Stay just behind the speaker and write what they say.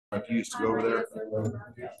He used to go over there.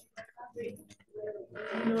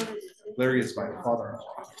 Larry is my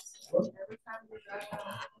father-in-law.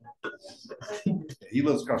 He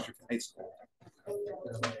lives across from high school.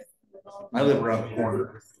 I live around the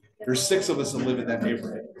corner. There's 6 of us that live in that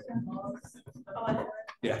neighborhood.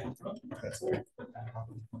 Yeah.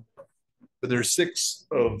 But there's 6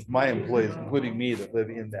 of my employees, including me, that live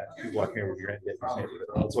in that 2-block neighborhood.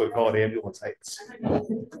 That's why we call it Ambulance Heights.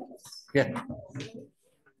 Yeah.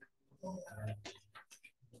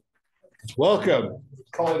 Welcome.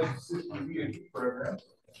 College program.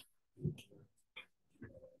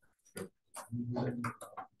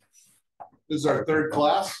 This is our 3rd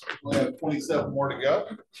class. We have 27 more to go.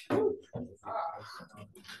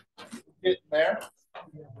 Getting there.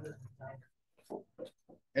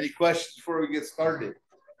 Any questions before we get started?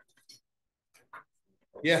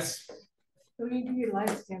 Yes. When you do your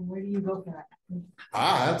live scan, where do you go for that?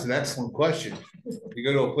 That's an excellent question. You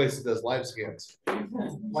go to a place that does live scans. So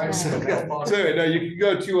no, you can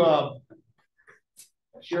go to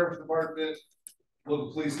sheriff's department,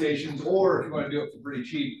 local police stations, or if you want to do it for pretty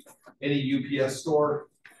cheap, any UPS store,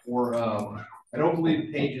 or I don't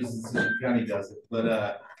believe Pages in City County does it,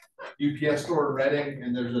 but UPS store in Reading,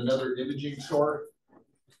 and there's another imaging store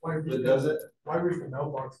that does it. Wairika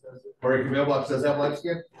Mailbox does it. Wairika Mailbox does have live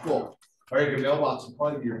scan? Cool. Wairika Mailbox will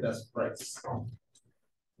probably be your best price.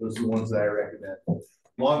 Those are the ones that I recommend.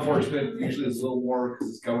 Law enforcement usually is a little more because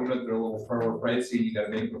it's government, they're a little far more pricey. You got to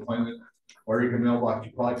make an appointment. Wairika Mailbox,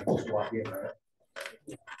 you probably can just walk in, right?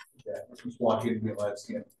 Yeah, just walk in and get live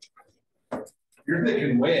scan. You're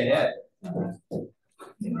thinking way ahead.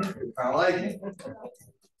 I like it.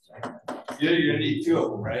 You're gonna need 2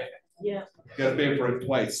 of them, right? Yeah. You gotta pay for it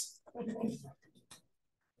twice.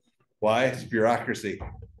 Why? It's bureaucracy.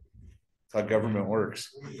 That's how government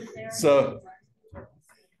works. So,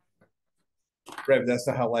 right, that's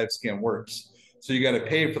not how live scan works. So you got to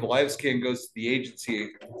pay for the live scan, goes to the agency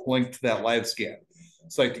linked to that live scan.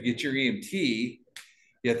 So like to get your EMT,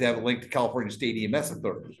 you have to have a link to California State EMS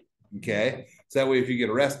Authority. Okay. So that way, if you get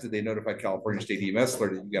arrested, they notify California State EMS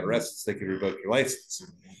Authority that you got arrested, so they can revoke your license.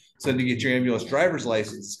 So to get your ambulance driver's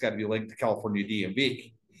license, it's got to be linked to California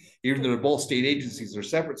DMV. Even though they're both state agencies or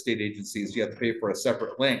separate state agencies, you have to pay for a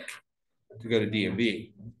separate link to go to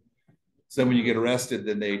DMV. So when you get arrested,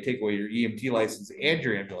 then they take away your EMT license and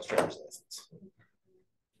your ambulance driver's license.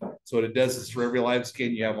 So what it does is for every live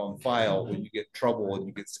scan you have on file, when you get in trouble and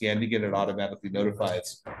you get scanned again, it automatically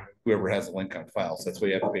notifies whoever has a link on file. So that's why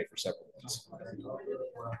you have to pay for separate ones.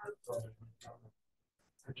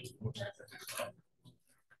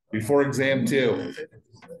 Before exam 2,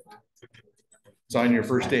 it's on your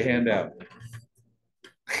first day handout.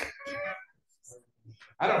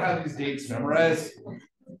 I don't have these dates memorized.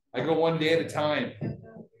 I go one day at a time.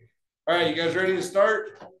 All right, you guys ready to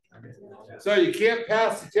start? So you can't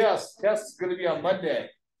pass the test. The test is going to be on Monday.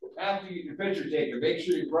 After you get your picture taken, make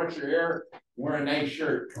sure you brush your hair, wear a nice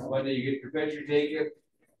shirt. Monday you get your picture taken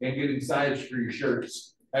and get size for your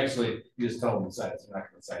shirts. Actually, you just tell them the size. I'm not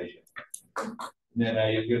going to size you. And then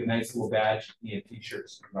you'll get a nice little badge and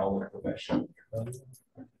t-shirts and all look professional.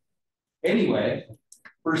 Anyway,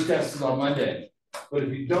 first test is on Monday. But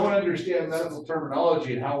if you don't understand medical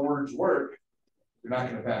terminology and how words work, you're not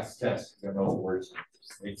going to pass the test. You don't know what words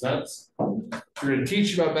make sense. We're going to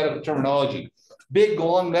teach you about medical terminology. Big,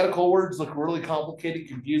 long medical words look really complicated,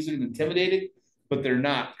 confusing, and intimidating, but they're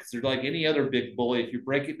not, because they're like any other big bully. If you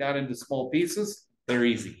break it down into small pieces, they're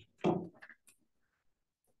easy.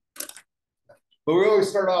 But we always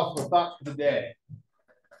start off with a thought for the day.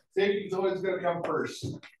 Safety is always going to come first.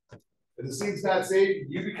 If the scene's not safe,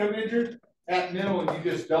 you become injured, at minimum, you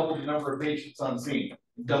just double the number of patients on scene,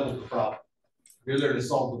 double the problem. You're there to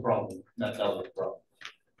solve the problem, not double the problem.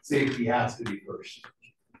 Safety has to be first.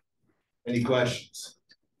 Any questions?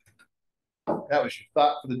 That was your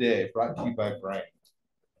thought for the day, brought to you by Brian.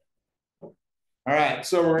 All right,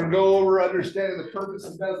 so we're going to go over understanding the purpose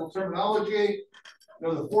of medical terminology. You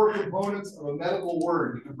know, the 4 components of a medical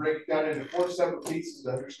word. You can break it down into 4 separate pieces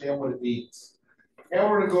to understand what it means. And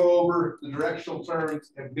we're going to go over the directional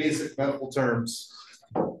terms and basic medical terms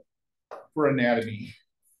for anatomy.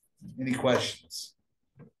 Any questions?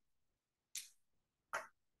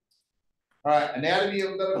 All right, anatomy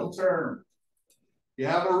of a medical term. You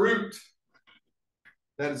have a root.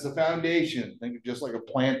 That is the foundation. Think of just like a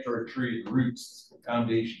plant or a tree. The roots, the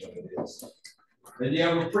foundation of it is. Then you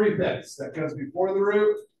have a prefix that comes before the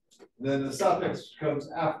root. Then the suffix comes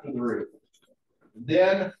after the root.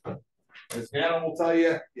 Then, as Nana will tell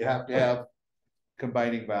you, you have to have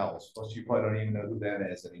combining vowels. Most you probably don't even know who that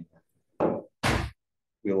is anymore.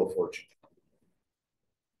 Wheel of Fortune.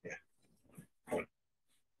 Yeah.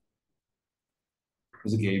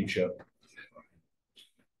 was a game show.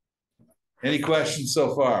 Any questions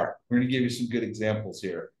so far? We're going to give you some good examples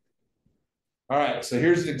here. All right, so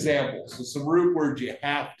here's an example. So some root words you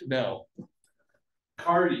have to know.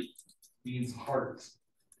 Cardi means heart.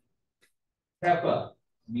 Hepa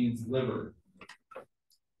means liver.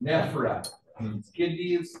 Nephra means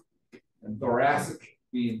kidneys. And thoracic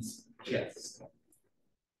means chest.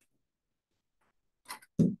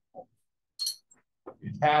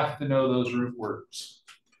 You have to know those root words.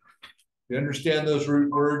 If you understand those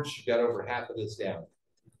root words, you got over half of this down.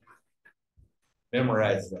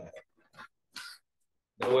 Memorize that.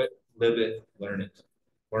 Know it, live it, learn it.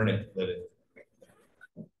 Learn it, live it.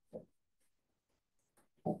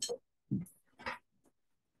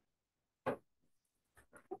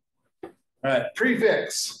 All right,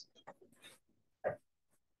 prefix.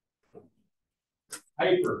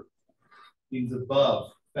 Hyper means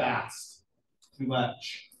above, fast, too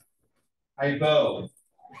much. Hypo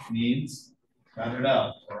means not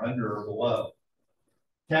enough, or under or below.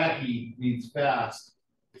 Tachy means fast.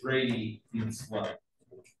 Brady means slow.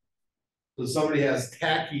 So somebody has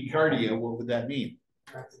tachycardia, what would that mean?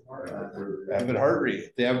 Rapid heart rate.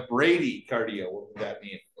 If they have bradycardia, what would that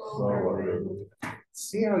mean?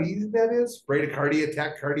 See how easy that is? Bradycardia,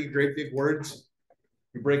 tachycardia, great big words.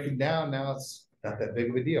 You break them down, now it's not that big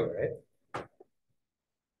of a deal, right?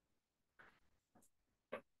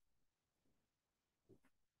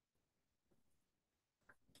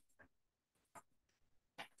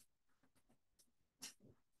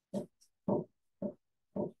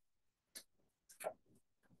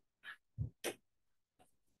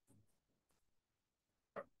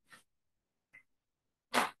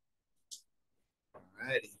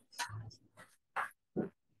 Alrighty.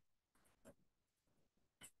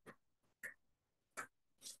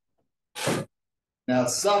 Now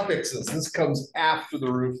suffixes, this comes after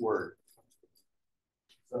the root word.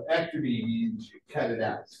 So ectomy means you cut it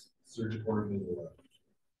out, surgical removal.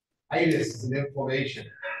 Itis is an inflammation.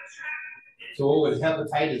 So what would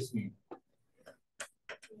hepatitis mean?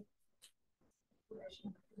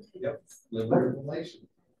 Yep, liver inflammation.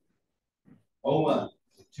 Oma,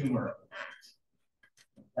 tumor.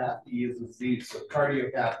 Pathy is a disease, so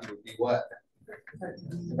cardiopathy would be what?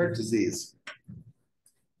 Heart disease.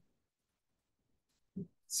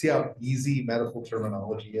 See how easy medical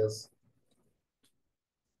terminology is?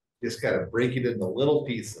 Just gotta break it into little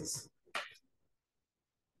pieces.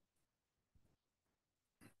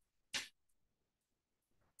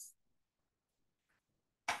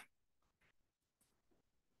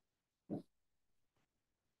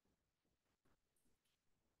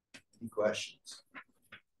 Any questions?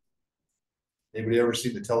 Anybody ever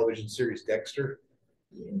seen the television series Dexter?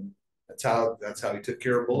 Yeah. That's how he took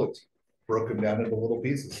care of bullets. Broke them down into little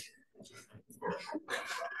pieces.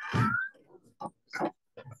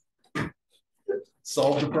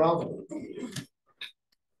 Solved the problem.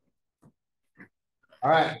 All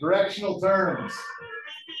right, directional terms.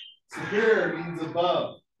 Superior means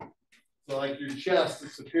above. So like your chest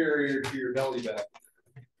is superior to your belly button.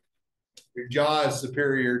 Your jaw is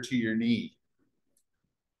superior to your knee.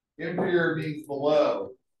 Inferior means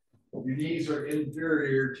below. Your knees are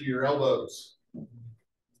inferior to your elbows.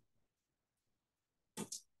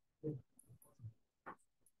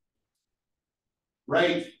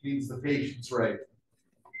 Right means the patient's right.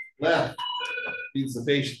 Left means the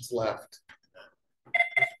patient's left.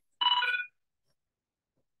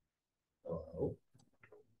 Hello.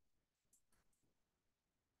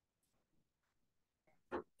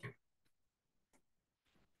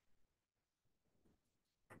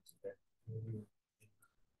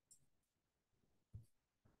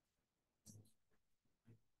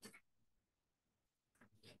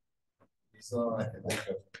 So I can think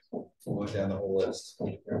of going down the whole list.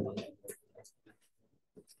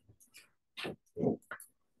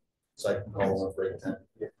 So I can call on break time.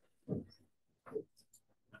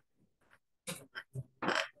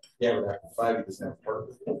 Yeah, we're at 5, you just have part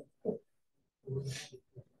of it.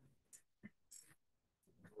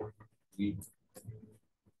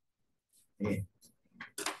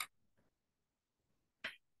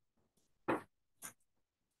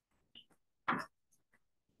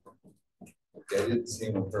 I didn't see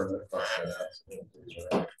him in permit.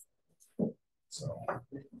 So,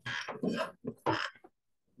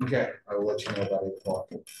 okay, I will let you know about 8 o'clock.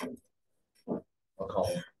 I'll call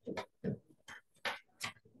him.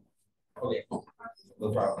 Okay,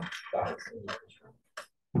 no problem. Bye.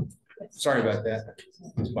 Sorry about that.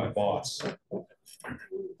 It's my boss. All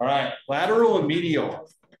right, lateral and medial.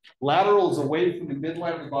 Lateral is away from the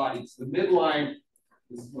midline of the body. So the midline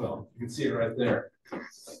is, well, you can see it right there.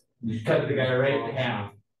 You cut the guy right in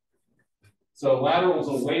half. So lateral is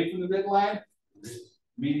away from the midline,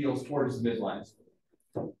 medial is towards the midline.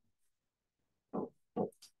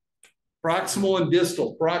 Proximal and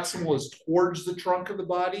distal. Proximal is towards the trunk of the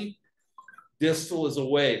body. Distal is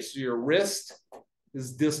away. So your wrist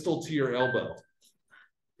is distal to your elbow.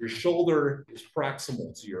 Your shoulder is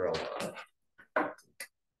proximal to your elbow.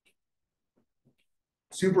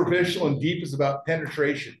 Superficial and deep is about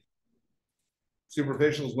penetration.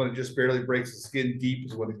 Superficial is when it just barely breaks the skin. Deep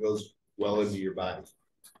is when it goes well into your body.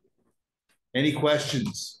 Any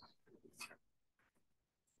questions?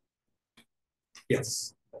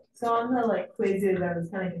 Yes. So on the like quizzes, I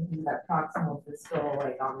was kind of confused about proximal distal,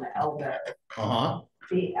 like on the elbow.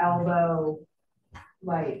 The elbow,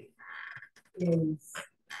 like, is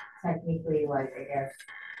technically like, I guess,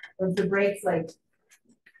 was the breaks like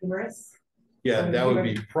humerus? Yeah, that would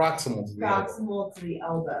be proximal to the elbow. Proximal to the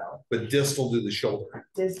elbow. But distal to the shoulder.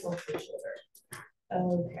 Distal to the shoulder.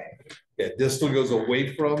 Okay. Yeah, distal goes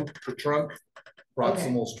away from the trunk.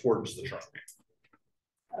 Proximal is towards the trunk.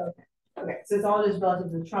 Okay. Okay. So it's all just relative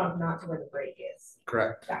to the trunk, not to where the break is.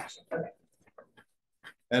 Correct. Gotcha. Okay.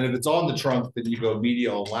 And if it's on the trunk, then you go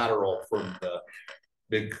medial and lateral from the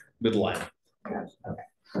big midline. Gotcha. Okay.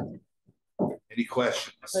 Any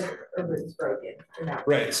questions? Like if it's broken.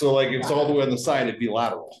 Right. So like if it's all the way on the side, it'd be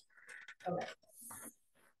lateral. Okay.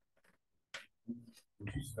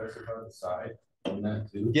 Would you specify the side on that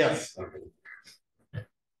too? Yes.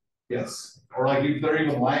 Yes. Or like if they're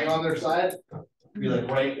even lying on their side, be like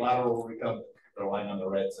right lateral recovery. They're lying on the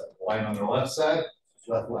right side. Lying on their left side,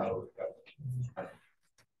 left lateral recovery.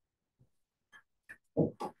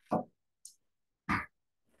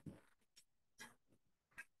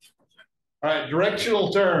 All right,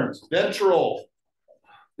 directional terms. Ventral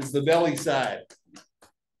is the belly side.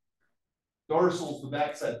 Dorsal is the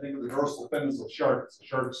back side. Think of the dorsal fin as a shark. The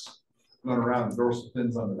shark's going around, the dorsal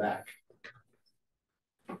fin's on the back.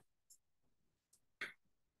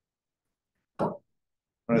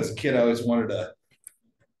 When I was a kid, I always wanted to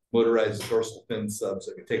motorize the dorsal fin sub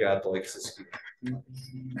so I could take out the Lake Siskiyou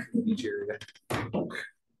beach area.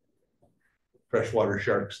 Freshwater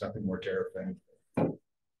sharks, nothing more terrifying.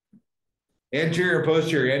 Anterior,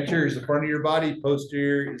 posterior. Anterior is the front of your body.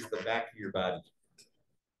 Posterior is the back of your body.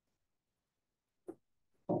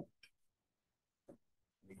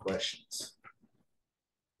 Any questions?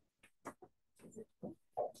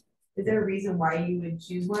 Is there a reason why you would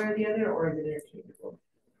choose one or the other, or is it interchangeable?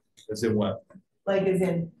 As in what? Like, as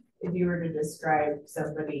in, if you were to describe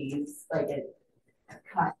somebody's, like a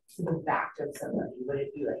cut to the back of somebody, would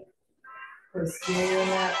it be like posterior in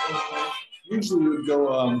that? Usually we would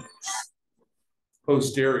go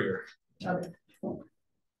posterior. Okay.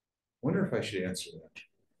 Wonder if I should answer that.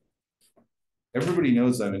 Everybody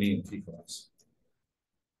knows I'm an ENT class.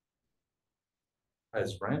 Hi,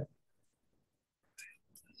 it's Brian.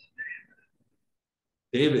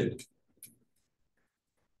 David.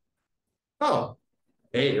 Oh,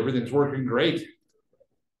 hey, everything's working great.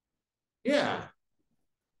 Yeah.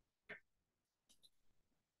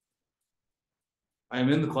 I'm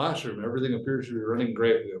in the classroom. Everything appears to be running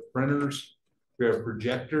great. We have printers, we have a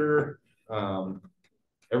projector.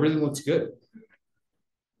 Everything looks good.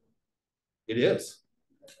 It is.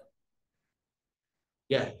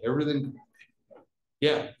 Yeah, everything.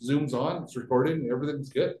 Yeah, Zoom's on, it's recording, everything's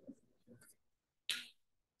good.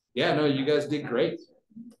 Yeah, no, you guys did great.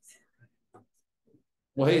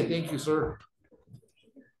 Well, hey, thank you, sir.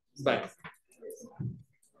 Bye.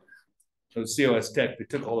 So COS Tech, they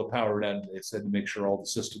took all the power down. They said to make sure all the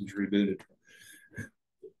systems rebooted.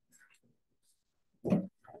 Had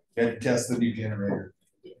to test the new generator.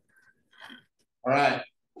 All right.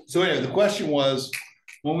 So anyway, the question was,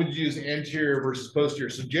 when would you use anterior versus posterior?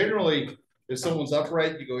 So generally, if someone's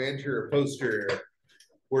upright, you go anterior or posterior.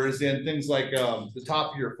 Whereas in things like the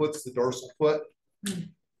top of your foot's the dorsal foot.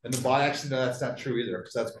 And the bottom, actually, no, that's not true either,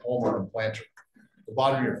 because that's palmar and plantar. The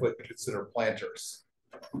bottom of your foot you consider plantars.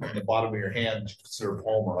 And the bottom of your hand you consider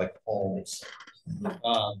palmar, like palms.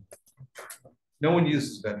 No one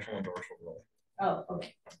uses ventral and dorsal really. Oh,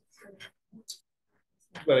 okay.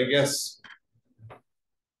 But I guess,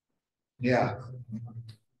 yeah.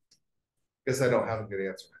 Guess I don't have a good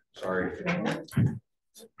answer. Sorry.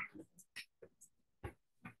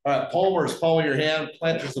 All right, palmar is palm of your hand,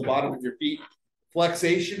 plantar is the bottom of your feet.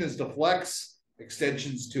 Flexation is to flex,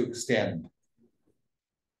 extensions to extend.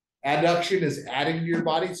 Adduction is adding to your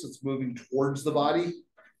body, so it's moving towards the body.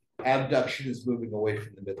 Abduction is moving away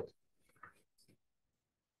from the middle.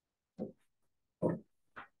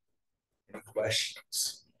 Any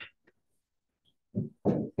questions?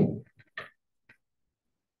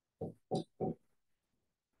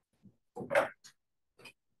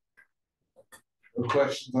 No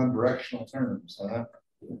questions on directional terms, huh?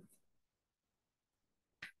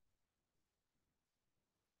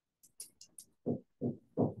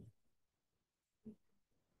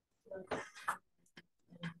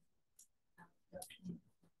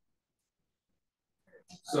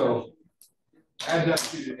 So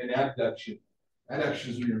adduction and abduction. Adduction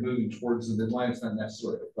is when you're moving towards the midline. It's not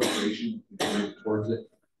necessarily a flexation, you're moving towards it.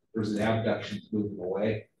 There's an abduction moving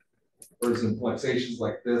away. Whereas in flexations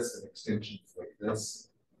like this and extensions like this.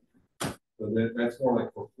 So that's more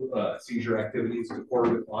like for seizure activities, the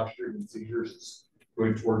core posture and seizures is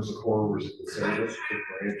going towards the core versus the cervix.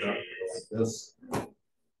 Like this.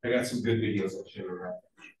 I got some good videos I'll show you around.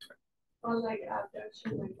 On like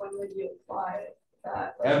abduction, like when would you apply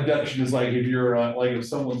that? Abduction is like if you're like if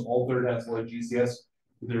someone's altered, has like GCS,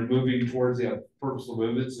 they're moving towards the purposeful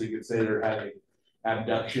movement. So you could say they're having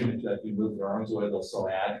abduction. If you move their arms away, they'll still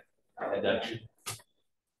add abduction.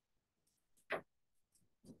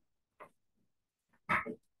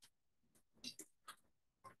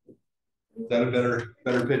 Is that a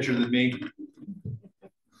better picture than me?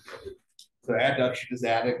 So adduction is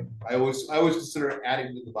adding. I always consider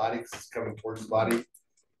adding to the body because it's coming towards the body.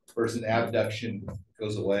 Versus abduction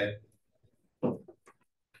goes away.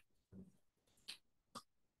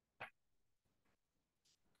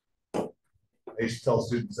 I used to tell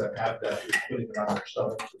students that abduction is putting it on their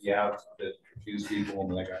stomach. Yeah, that confuse people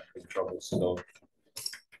and I got in trouble. So it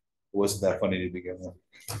wasn't that funny to begin with.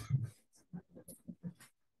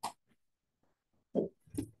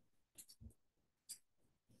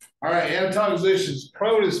 All right, anatomic positions.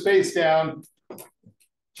 Prone is face down.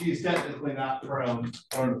 She's technically not prone.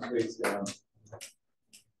 Prone is face down.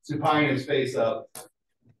 Supine is face up.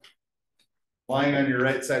 Lying on your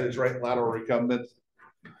right side is right lateral recumbent.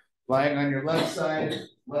 Lying on your left side,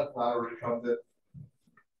 left lateral recumbent.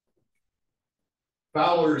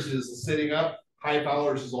 Fowler's is sitting up. High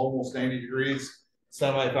Fowler's is almost 90 degrees.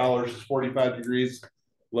 Semi Fowler's is 45 degrees.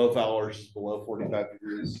 Low Fowler's is below 45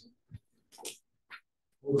 degrees.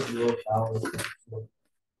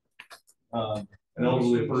 An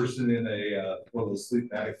elderly person in a one of those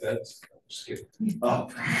sleep-matic beds. Just kidding.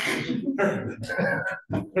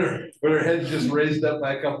 Where their head's just raised up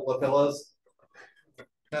by a couple of pillows.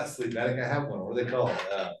 Not sleep-matic. I have one. What do they call it?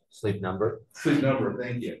 Sleep number. Sleep number.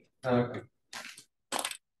 Thank you.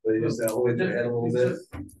 They just elevate their head a little bit.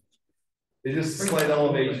 They just slight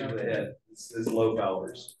elevation of the head. This is low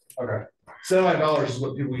Fowler's. Okay. Semi-Fowler's is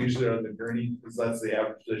what people usually are on the gurney, because that's the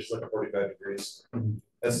average position, like 45 degrees.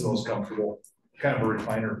 That's the most comfortable, kind of a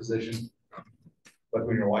recliner position. Like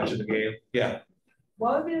when you're watching the game. Yeah.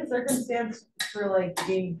 What would be the circumstance for like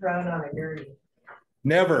being prone on a gurney?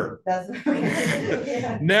 Never. That's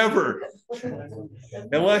yeah. Never.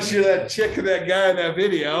 Unless you're that chick of that guy in that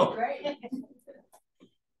video. Right.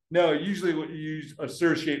 No, usually what you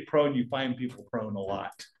associate prone, you find people prone a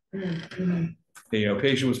lot. Mm-hmm. You know,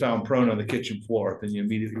 patient was found prone on the kitchen floor, then you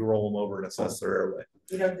immediately roll them over and assess their airway.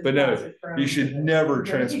 But no, you should never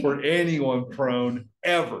transport anyone prone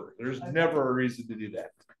ever. There's never a reason to do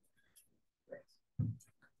that.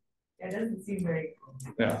 It doesn't seem very.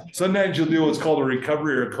 Yeah. Sometimes you'll do what's called a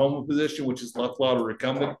recovery or a coma position, which is left lateral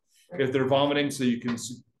recumbent. If they're vomiting, so you can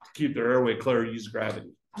keep their airway clear, use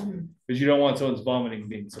gravity. Because you don't want someone's vomiting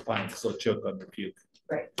being supine, because they'll choke on their puke.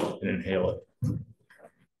 Right. And inhale it.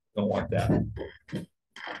 Don't want that.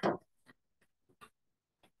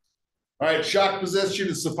 All right, shock position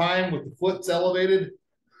is supine with the foot's elevated.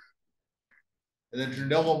 And then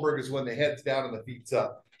Trendelenburg is when the head's down and the feet's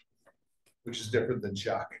up, which is different than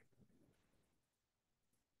shock.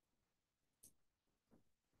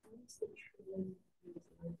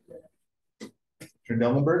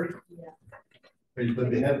 Trendelenburg? Yeah. Where you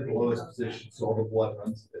put the head at the lowest position so all the blood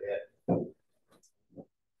runs to the head.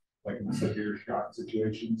 Like in severe shock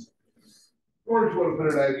situations. Or if you want to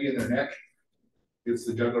put an IV in their neck, it's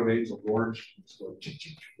the jugular veins will gorge. So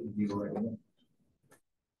right in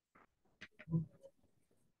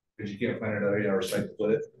because you can't find another 8-hour site to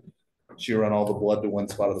put it. So you run all the blood to one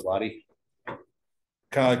spot of the body.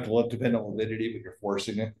 Kind of like blood dependent lividity, but you're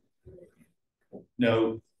forcing it.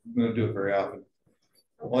 No, we don't do it very often.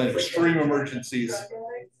 Well, in extreme emergencies.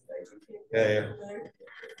 Yeah.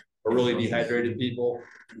 Or really dehydrated people.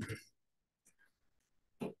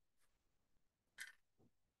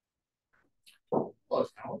 How's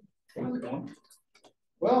it going?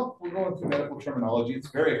 Well, we're going through medical terminology. It's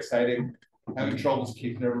very exciting. Having troubles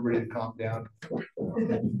keeping everybody to calm down.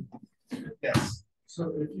 Yes.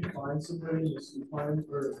 So if you find somebody in the supine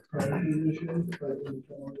or chronic condition, like when you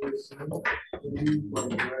come under the scene, would you like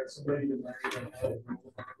direct somebody to measure their head?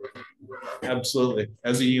 Absolutely,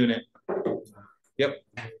 as a unit. Yep.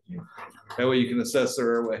 That way you can assess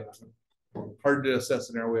their airway. Hard to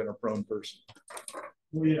assess an airway on a prone person.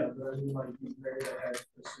 Well, yeah, but I mean, like, you bury the head,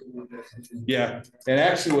 assuming that- Yeah, and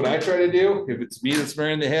actually what I try to do, if it's me that's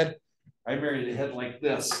burying the head, I bury the head like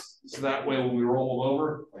this. So that way when we roll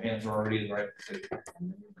over, my hands are already in the right position.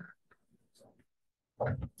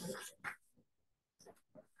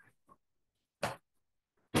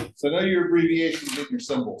 So know your abbreviations and your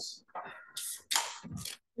symbols.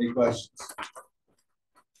 Any questions?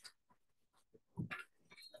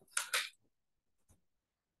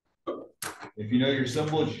 If you know your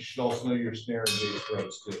symbols, you should also know your snare and bass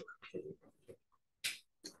drums too.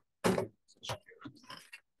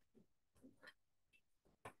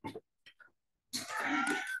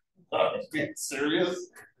 Being serious?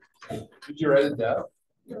 Did you write it down?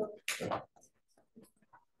 All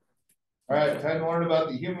right, time to learn about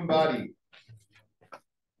the human body.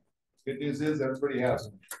 Good news is everybody has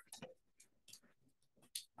them.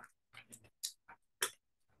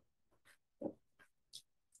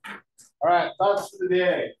 All right, thoughts for the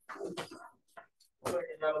day. Looks like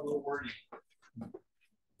I got a little wordy.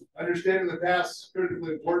 Understanding the past is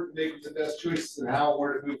critically important, making the best choices and how and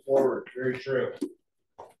where to move forward. Very true.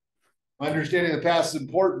 Understanding the past is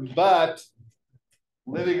important, but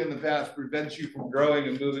living in the past prevents you from growing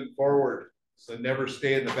and moving forward. So never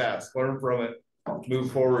stay in the past. Learn from it,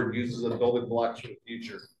 move forward, use it as a building blocks for the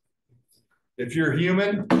future. If you're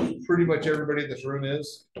human, pretty much everybody in this room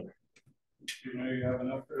is. You know you have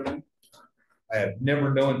enough for them? I have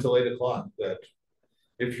never known until 8 o'clock, but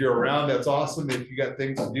if you're around, that's awesome. If you got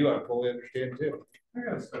things to do, I fully understand too. I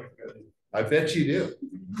got stuff to do. I bet you do.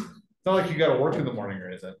 It's not like you got to work in the morning or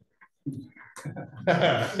anything.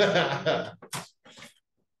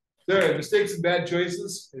 So mistakes and bad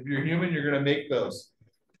choices. If you're human, you're going to make those.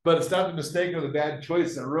 But it's not the mistake or the bad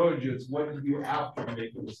choice that ruins you. It's what you do after you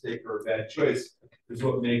make a mistake or a bad choice is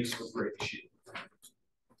what makes or breaks you.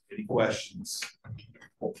 Any questions?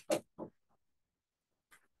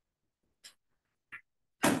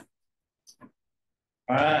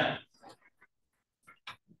 All right.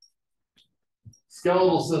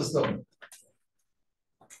 Skeletal system.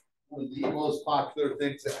 One of the most popular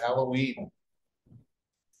things at Halloween.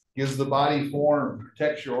 Gives the body form,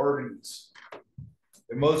 protects your organs.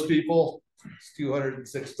 And most people, it's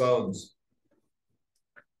 206 bones.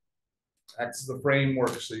 Acts as the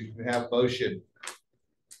framework so you can have motion.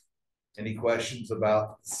 Any questions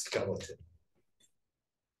about the skeleton?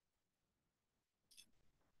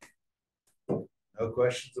 No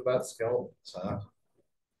questions about skeletons, huh?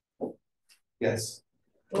 Yes.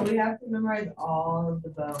 Well, we have to memorize all of the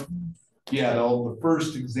bones. Yeah, the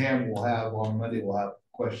first exam we'll have on Monday, we'll have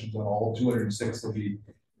questions on all 206. There'll be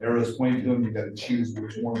arrows pointing to them. You got to choose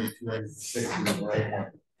which one of the 206 is the right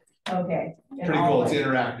one. Okay. And Pretty cool. It's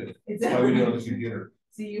interactive. It's That's why we do it on the computer.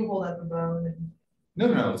 So you hold up a bone and. No,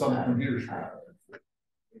 it's on the computer screen.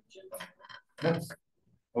 Yes.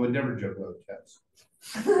 I would never joke about cats.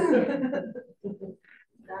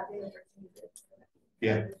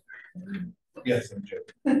 Yeah. Yes, I'm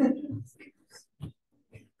joking.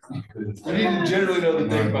 You need to generally know the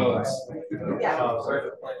big bones. Yeah.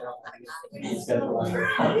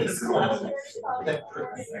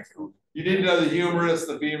 You need to know the humerus,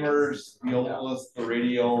 the femurs, the ulmus, the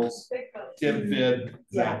radials, tib fib.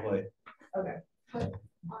 Exactly. Okay. That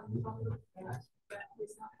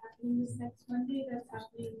is not happening this next Monday, that's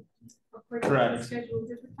happening according to Correct. the schedule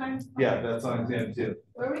different times. Yeah, that's on exam 2.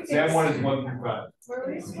 Were we Exam 1 is 1 through 5. Were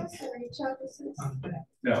we supposed to reach out this is?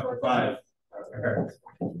 No, 5. Okay.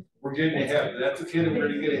 We're getting ahead. That's okay that we're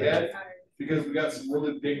going to get ahead because we got some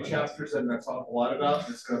really big chapters that I'm going to talk a lot about.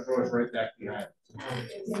 It's going to throw us right back behind.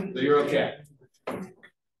 So you're okay. And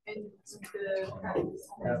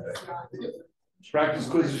the practice. Practice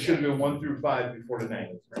quizzes should have been 1 through 5 before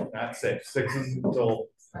tonight, not 6. 6 is until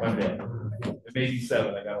Monday. It may be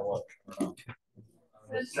 7. I gotta look.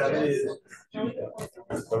 7 is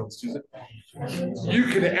Tuesday. You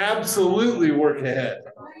can absolutely work ahead.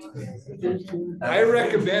 I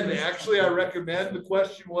recommend the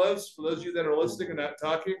question was, for those of you that are listening and not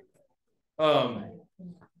talking,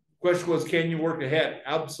 question was, can you work ahead?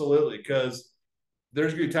 Absolutely, because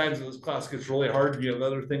there's gonna be times when this class gets really hard and you have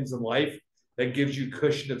other things in life that gives you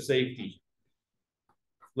cushion of safety.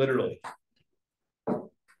 Literally.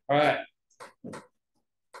 All right.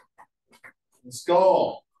 The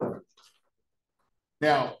skull.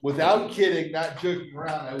 Now, without kidding, not joking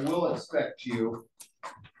around, I will expect you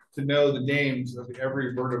to know the names of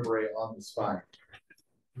every vertebrae on the spine.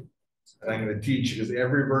 And I'm going to teach you because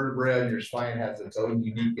every vertebrae on your spine has its own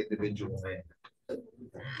unique individual name.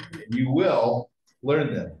 And you will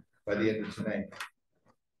learn them by the end of tonight.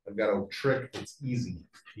 I've got a trick that's easy to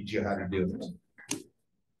teach you how to do it.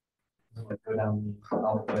 Go down the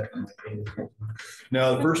alphabet and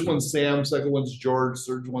No, the first one's Sam, second one's George,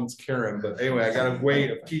 third one's Karen. But anyway, I got a way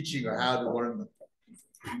of teaching her how to learn them.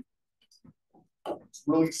 It's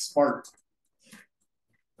really smart.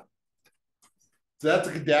 So that's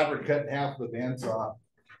a cadaver cut in half with a bandsaw.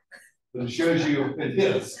 But it shows you, it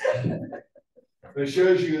is. But it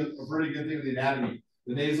shows you a pretty good thing with the anatomy.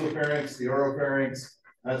 The nasopharynx, the oropharynx,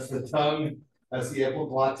 that's the tongue, that's the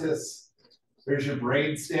epiglottis. There's your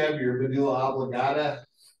brainstem, your medulla oblongata,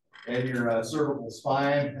 and your cervical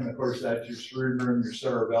spine. And of course, that's your cerebrum, your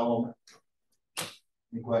cerebellum.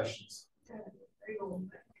 Any questions?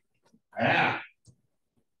 Ah.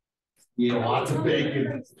 You know, lots of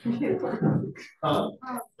bacon. Huh?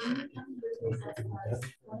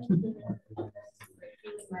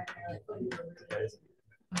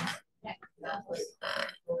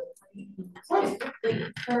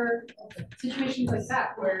 For situations like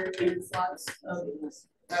that where there's lots of.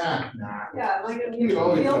 Nah. Yeah, like. You can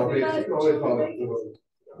always tell bacon. You can always tell bacon.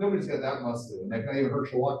 Nobody's got that muscle. And they can't even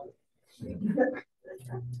Herschel Walker.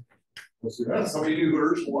 Somebody knew who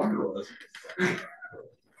Herschel Walker was.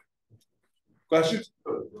 Questions?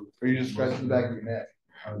 Or are you just scratching the back of your neck?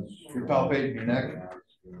 You're palpating your neck.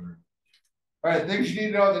 All right, things you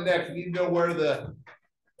need to know on the neck. You need to know where the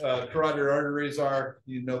carotid arteries are.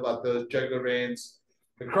 You need to know about those jugular veins.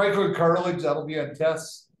 The cricoid cartilage, that'll be on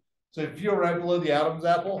tests. So if you feel right below the Adam's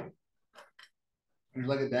apple, there's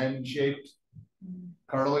like a diamond shaped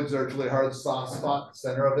cartilage. There's really hard soft spot, the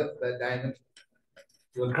center of it, that diamond.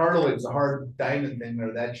 So the cartilage, the hard diamond thing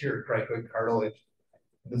there, that's your cricoid cartilage.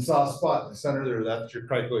 The soft spot in the center there, that's your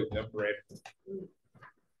cricoid membrane.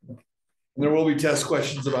 And there will be test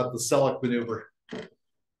questions about the Selleck maneuver.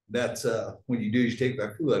 That's when you do, you take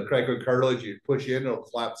the cricoid cartilage, you push in, it'll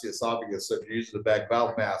collapse the esophagus. So if you're using the back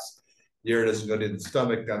valve mass, the air doesn't go to the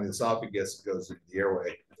stomach, down the esophagus, it goes into the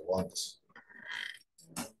airway, the lungs.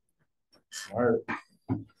 Smart.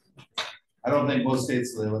 I don't think most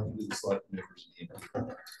states they let them do the Selleck maneuvers.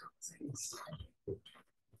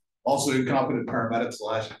 Also, incompetent paramedics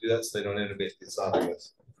will ask you to do that so they don't intubate the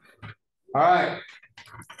esophagus. All right.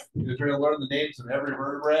 You're trying to learn the names of every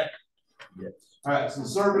vertebrae? Yes. All right, so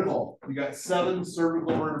cervical. You got 7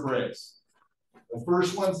 cervical vertebrae. The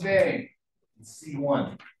first one's name is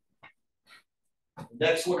C1. The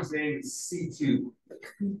next one's name is C2.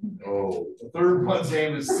 Oh. The third one's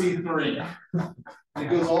name is C3. It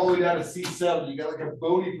goes all the way down to C7. You got like a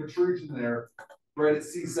bony protrusion there, right at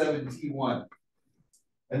C7, T1.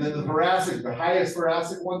 And then the thoracic, the highest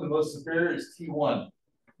thoracic one, the most superior is T1.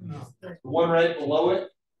 The one right below it,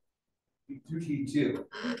 T2.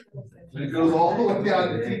 And it goes all the way down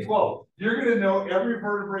to T12. You're going to know every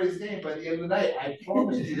vertebrae's name by the end of the night. I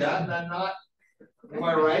promised you that, and I'm not. Am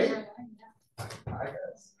I right? I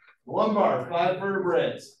guess. Lumbar, 5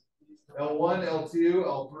 vertebrae. L1, L2,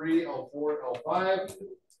 L3, L4, L5.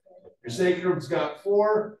 Your sacrum's got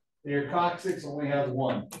 4, and your coccyx only has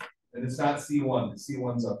 1. And it's not C1. The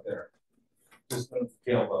C1's up there. Just the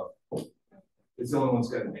tailbone. It's the only one's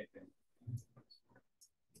got a nickname.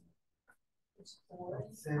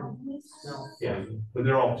 Yeah, but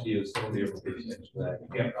they're all fused. Nobody ever pays attention to that. You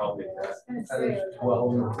can't palpate that.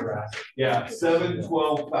 12 thoracic. Yeah, 7,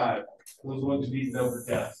 12, 5. Those ones you need to know for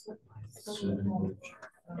tests.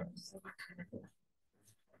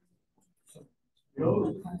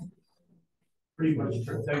 Pretty much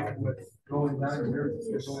protected with going down here.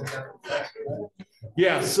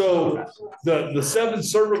 Yeah, so the 7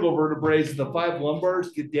 cervical vertebrae and the 5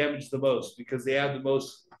 lumbars get damaged the most because they have the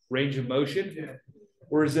most range of motion.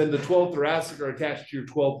 Whereas then the 12 thoracic are attached to your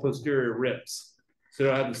 12 posterior ribs. So they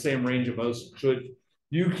don't have the same range of motion. So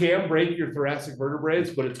you can break your thoracic vertebrae,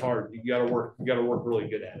 but it's hard. You gotta work really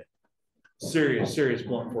good at it. Serious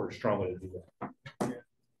blunt force trauma to do that.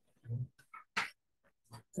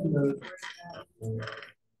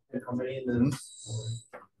 How many in this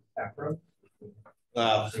afro?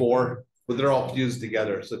 4, but they're all fused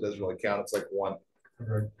together, so it doesn't really count. It's like 1.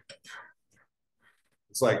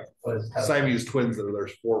 It's like Siamese twins that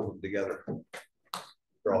there's 4 of them together.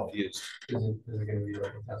 They're all fused. Is it going to be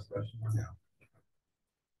like a test question? Yeah.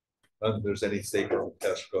 I don't think there's any sacral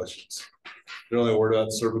test questions. They're only worried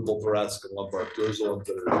about cervical, thoracic, and lumbar. Those are the ones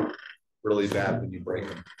that are really bad when you break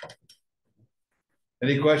them.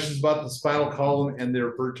 Any questions about the spinal column and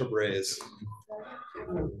their vertebrae?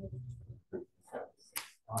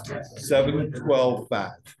 7, 12,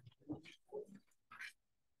 5.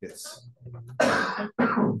 Yes.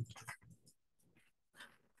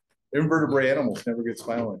 Invertebrate animals never get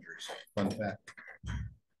spinal injuries. Fun fact.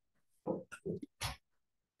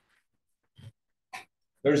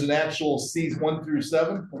 There's an actual C's 1 through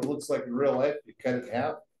 7. When it looks like in real life, you cut it in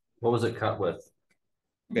half. What was it cut with?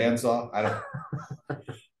 Bandsaw. I don't.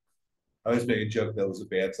 I always make a joke that it was a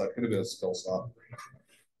bandsaw. Could have been a skill saw.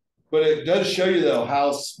 But it does show you though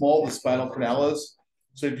how small the spinal canal is.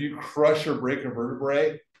 So if you crush or break a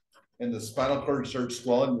vertebrae and the spinal cord starts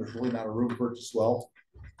swelling, there's really not a room for it to swell.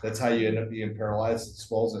 That's how you end up being paralyzed. It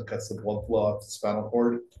swells and cuts the blood flow off the spinal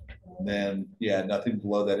cord. And then yeah, nothing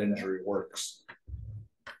below that injury works.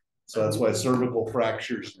 So that's why cervical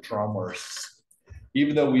fractures and trauma are,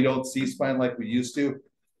 even though we don't see spine like we used to,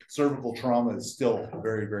 cervical trauma is still a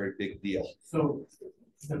very, very big deal. So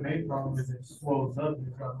the main problem is it swells up,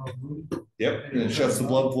 it's got no room. Yep, and it shuts the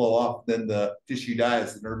blood flow off, then the tissue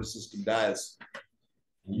dies, the nervous system dies.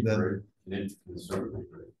 The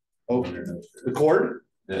Oh, the cord?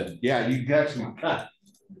 Yeah, you can actually cut.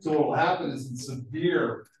 So what will happen is in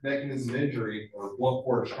severe mechanism injury or blunt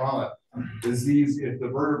force trauma is these, if the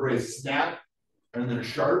vertebrae snap and they're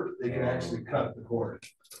sharp, they can actually cut the cord.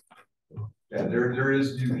 Yeah, there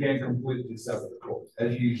is, you can't completely sever the cord.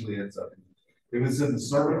 That usually ends up, if it's in the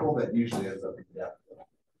cervical, that usually ends up in death.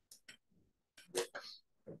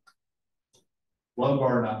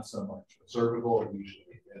 Lumbar, not so much. Cervical, usually,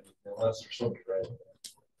 unless there's something right.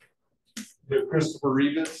 Christopher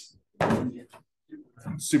Reeves,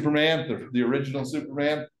 Superman, the original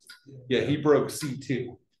Superman. Yeah, he broke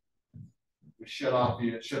C2. It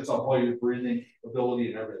shuts off all your breathing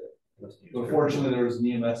ability and everything. But fortunately, there was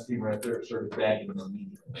an EMS team right there that started bagging him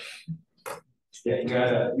immediately.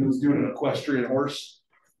 Yeah, he was doing an equestrian horse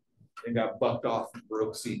and got bucked off and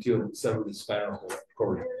broke C2 and severed his spinal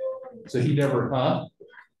cord. So he never,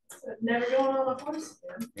 Never going on a horse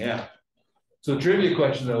again. Yeah. So the trivia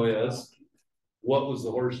question though is, what was the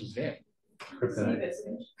horse's name? Kryptonite.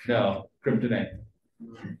 No, Kryptonite.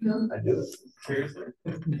 I do it. Seriously?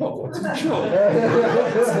 No, it's a joke.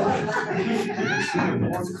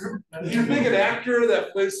 You think an actor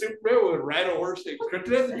that plays Superman would ride a horse named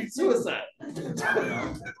Kryptonite? That'd be suicide.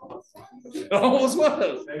 It almost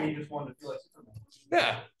was. Maybe you just wanted to feel like Superman.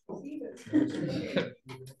 Yeah.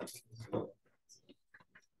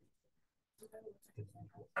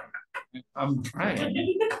 I'm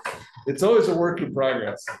trying. It's always a work in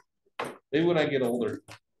progress. Maybe when I get older.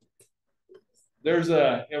 There's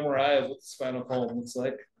a MRI of what the spinal column looks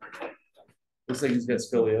like. Looks like he's got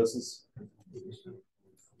scoliosis.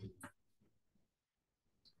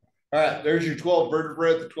 All right, there's your 12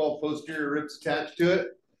 vertebrae, the 12 posterior ribs attached to it.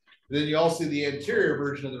 Then you also see the anterior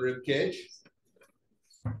version of the rib cage.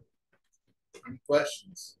 Any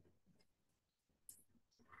questions?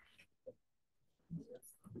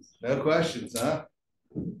 No questions, huh?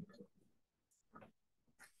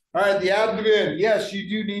 All right, the abdomen. Yes, you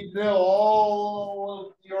do need to know all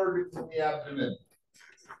of the organs in the abdomen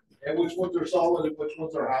and which ones are solid and which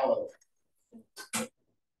ones are hollow,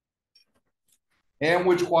 and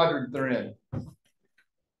which quadrant they're in.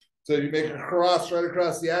 So you make a cross right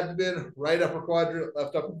across the abdomen, right upper quadrant,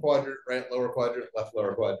 left upper quadrant, right lower quadrant, left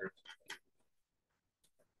lower quadrant.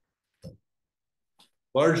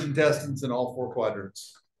 Large intestines in all 4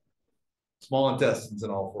 quadrants. Small intestines in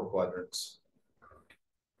all 4 quadrants.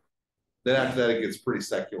 Then after that, it gets pretty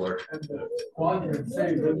secular. And the quadrant,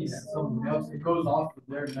 say, really something else, it goes off of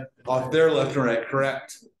their left. Off their left and right,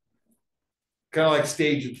 correct. Kind of like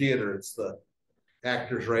stage and theater. It's the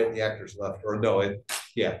actor's right and the actor's left. Or no,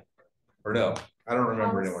 yeah. Or no. I don't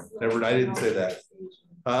remember anyone. Never, I didn't say that.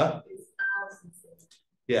 Huh?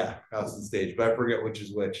 Yeah, house and stage, but I forget which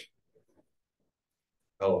is which.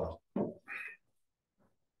 Oh well.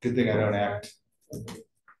 Good thing I don't act.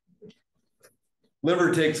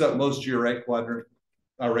 Liver takes up most of your right quadrant,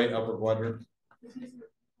 right upper quadrant.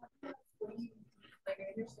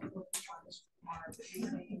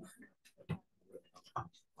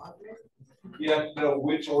 You have to know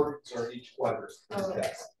which organs are each quadrant.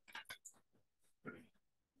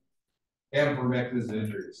 And for mechanism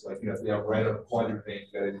injuries, like you have the right upper quadrant pain,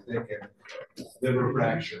 you got anything, and liver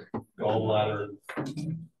fracture, gallbladder.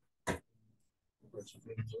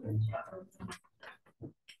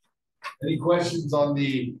 Any questions on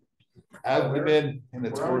the abdomen and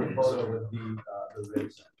its organs? With the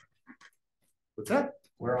ribs. What's that?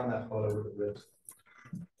 We're on that photo with the ribs.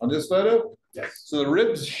 On this photo? Yes. So the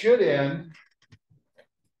ribs should end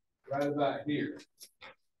right about here.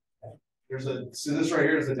 So this right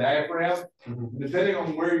here is the diaphragm. Depending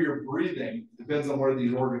on where you're breathing, depends on where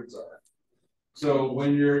these organs are. So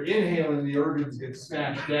when you're inhaling, the organs get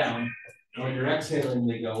smashed down. When you're exhaling,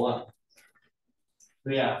 they go up.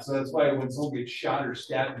 But yeah, so that's why when someone gets shot or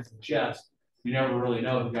stabbed in the chest, you never really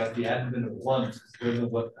know if you got the abdomen or lungs, because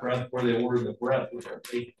what breath, where they order the breath, which are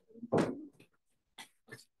taken.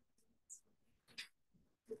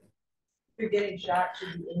 you're getting shot,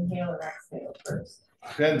 should you inhale or exhale first?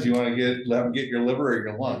 Depends, you wanna let them get your liver or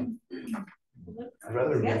your lung? I'd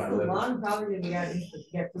rather I get guess my the liver. lung probably gonna be out easy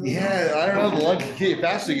to get through. Yeah, I don't know, the lung can get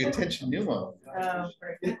faster, you get tension pneumo.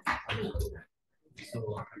 Right.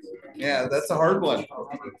 Yeah, that's a hard one.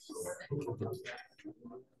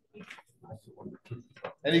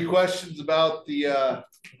 Any questions about the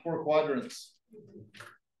 4 quadrants?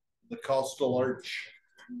 The costal arch.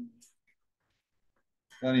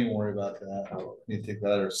 Don't even worry about that. Need to take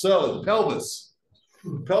that out. So the pelvis.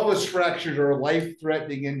 Pelvis fractures are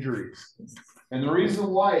life-threatening injuries. And the reason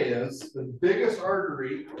why is the biggest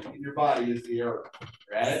artery in your body is the aorta,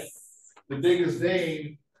 right? The biggest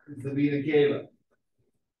vein is the vena cava.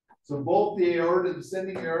 So both the aorta,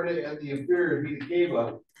 descending aorta, and the inferior vena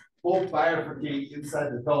cava both bifurcate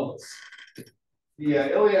inside the pelvis. The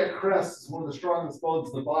iliac crest is one of the strongest bones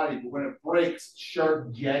in the body, but when it breaks, it's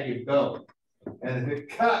sharp, jagged bone. And if it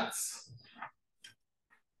cuts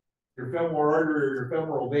your femoral artery or your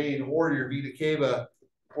femoral vein or your vena cava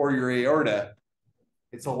or your aorta,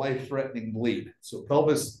 it's a life-threatening bleed. So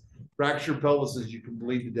pelvis, fractured pelvises, you can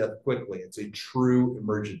bleed to death quickly. It's a true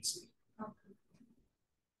emergency.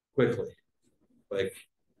 Quickly. Like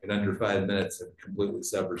in under 5 minutes, it completely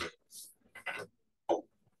severs it.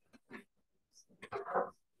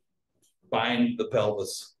 Bind the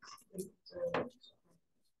pelvis.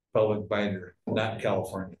 Pelvic binder, not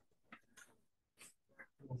California.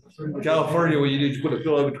 California, what you do is you put a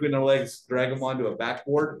pillow between their legs, drag them onto a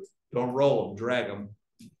backboard, don't roll them, drag them,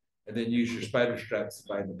 and then use your spider straps to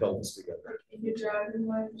bind the pelvis together. You drag them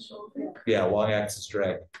by the shoulder. Yeah, long axis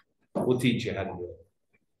drag. We'll teach you how to do it.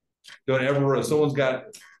 Don't ever, if someone's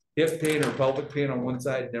got hip pain or pelvic pain on one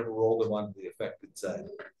side, never roll them onto the affected side.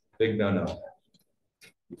 Big no-no.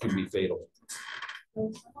 It can be fatal.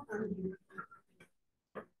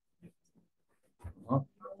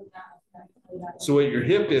 So what your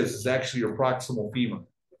hip is actually your proximal femur.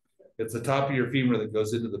 It's the top of your femur that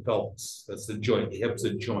goes into the pelvis. That's the joint. The hip's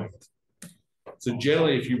a joint. So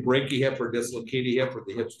generally, if you break a hip or dislocate a hip or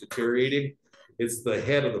the hip's deteriorating, it's the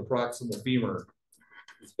head of the proximal femur.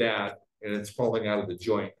 It's bad, and it's falling out of the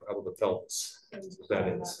joint, out of the pelvis. That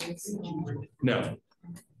is. No.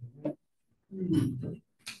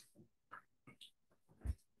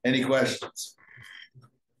 Any questions?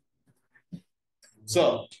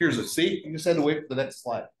 So here's a see. You just had to wait for the next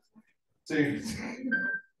slide. So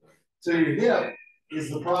your hip is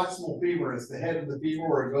the proximal femur. It's the head of the femur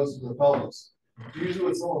where it goes into the pelvis. Usually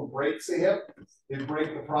when someone breaks a hip, they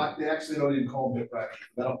break the they actually don't even call them hip fracture.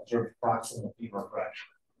 They don't observe proximal femur fracture.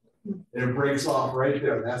 And it breaks off right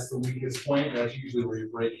there. That's the weakest point. That's usually where you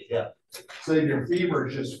break a hip. So your femur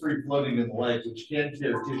is just free floating in the leg, which can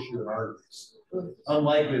tear tissue and arteries.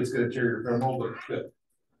 Unlikely it's going to tear your femoral, but it could.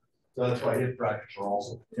 So that's why hip fractures are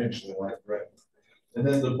also potentially life-threatening. And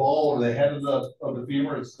then the ball or the head of the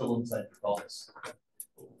femur is still inside your pelvis.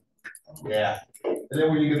 Yeah. And then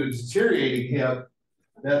when you get a deteriorating hip,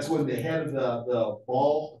 that's when the head of the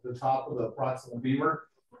ball, the top of the proximal femur,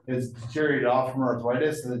 is deteriorated off from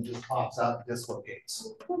arthritis and then just pops out and dislocates.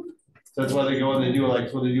 So that's why they go and they do when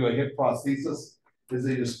they do a hip prosthesis, is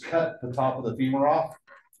they just cut the top of the femur off,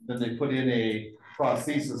 then they put in a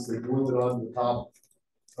prosthesis, they glue it on the top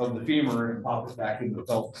of the femur and pop it back into the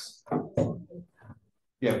pelvis.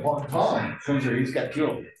 Yeah, Tom comes here, he's got 2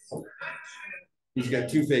 of them. He's got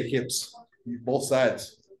 2 fake hips, both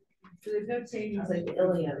sides. So there's no changes like the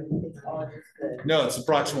ilium, it's all just good. No, it's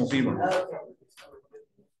the proximal femur. Okay.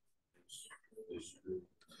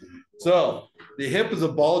 So the hip is a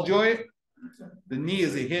ball joint, the knee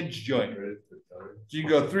is a hinge joint. So you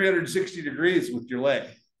go 360 degrees with your leg.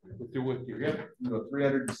 With your hip, you go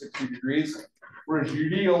 360 degrees, whereas your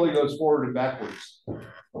knee only goes forward and backwards.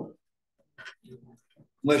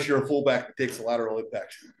 Unless you're a fullback that takes a lateral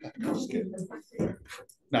impact. I'm just kidding.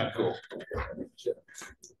 Not cool.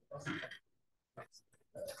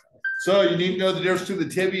 So you need to know the difference between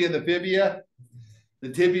the tibia and the fibula. The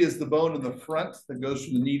tibia is the bone in the front that goes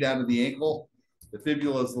from the knee down to the ankle. The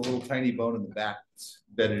fibula is the little tiny bone in the back that's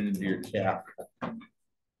embedded into your calf.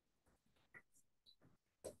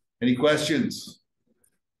 Any questions?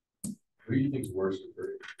 Who do you think is worse?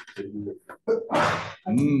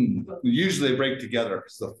 Usually they break together.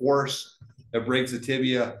 It's the force that breaks the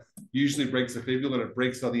tibia usually breaks the fibula and it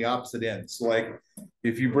breaks on the opposite end. So like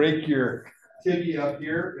if you break your tibia up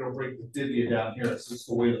here, it'll break the tibia down here. It's just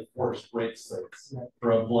the way the force breaks things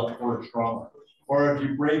from blunt force trauma. Or if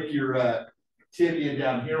you break your tibia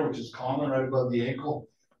down here, which is common right above the ankle,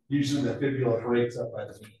 usually the fibula breaks up by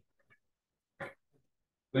the knee.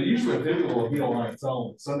 But usually the fibula will heal on its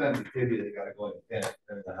own. Sometimes the tibia, they gotta go in and pin it,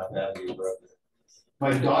 depending on how badly you broke it.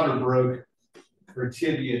 My daughter broke her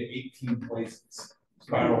tibia in 18 places.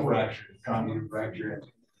 Spiral fracture, convoluted fracture.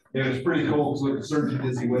 It was pretty cool because what the surgeon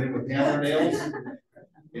did, he went in with hammer nails,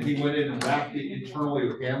 and he went in and wrapped it internally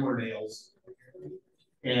with hammer nails.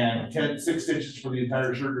 And 6 stitches for the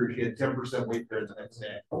entire surgery. She had 10% weight bearing the next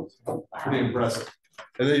day. Pretty impressive.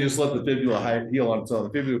 And they just let the fibula heal on its own. The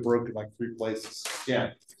fibula broke in like 3 places.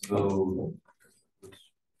 Yeah. So,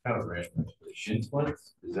 kind of random. Shin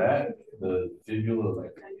splints, is that the fibula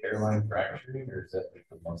like hairline fracturing, or is that like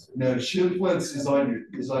the muscle? No, shin splints is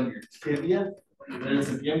on your tibia. And it's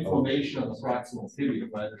an inflammation of the proximal tibia,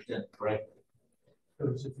 if I understand it correctly.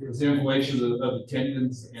 It's the inflammation of the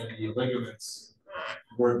tendons and the ligaments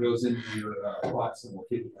where it goes into your proximal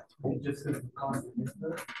tibia. Just because of constant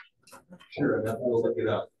movement? Sure, I'd have to go look it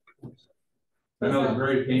up. I know it's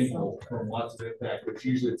very painful from lots of impact, but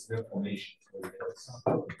usually it's an inflammation.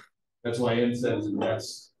 That's why NSAID is the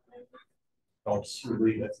best. Helps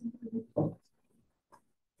relieve it.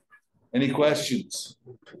 Any questions?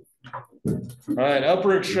 All right,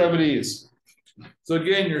 upper extremities. So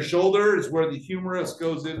again, your shoulder is where the humerus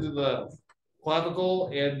goes into the clavicle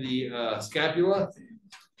and the scapula.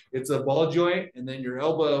 It's a ball joint, and then your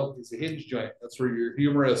elbow is a hinge joint. That's where your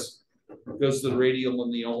humerus goes to the radial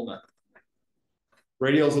and the ulna.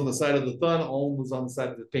 Radial is on the side of the thumb, ulna is on the side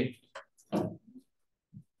of the pinky.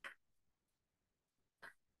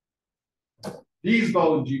 These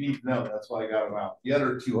bones you need to know. That's why I got them out. The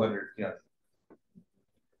other 200, yeah.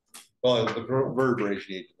 Well, the vertebrae you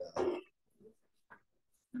need to know.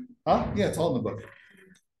 Huh? Yeah, it's all in the book.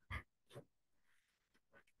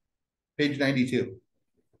 Page 92.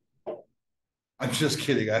 I'm just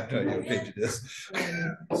kidding. I have no idea what page it is.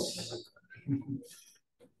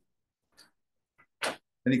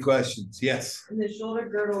 Any questions? Yes. And the shoulder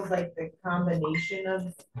girdle is like the combination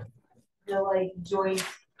of the like joints.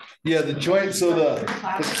 Yeah, the joint. So the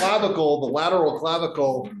clavicle, the lateral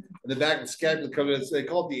clavicle, and the back of the scapula come in. They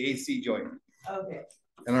call it the AC joint. Okay.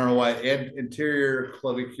 I don't know why. And anterior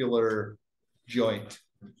clavicular joint,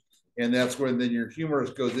 and that's where then your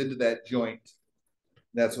humerus goes into that joint.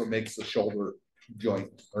 That's what makes the shoulder joint,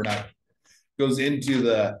 or not, goes into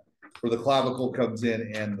the where the clavicle comes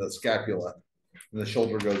in and the scapula, and the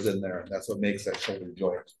shoulder goes in there. That's what makes that shoulder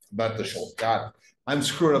joint. Not the shoulder. God, I'm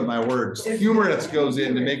screwing up my words. Humerus goes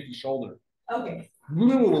in to make the shoulder. Okay.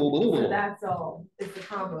 So that's all. It's the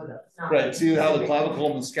combo though. It's not Right. See how the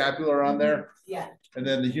clavicle and the scapula are on there? Yeah. And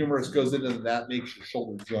then the humerus goes into that, makes your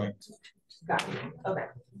shoulder joint. Got it. Okay.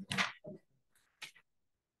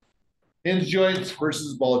 Hinge joints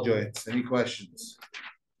versus ball joints. Any questions?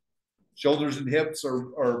 Shoulders and hips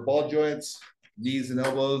are ball joints, knees and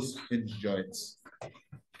elbows, hinge joints.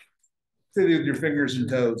 Same with your fingers and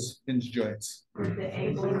toes, hinge joints. Would the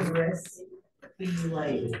ankle and wrists be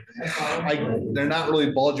like they're not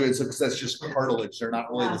really ball joints because that's just cartilage. They're not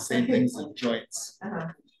really the same things as joints.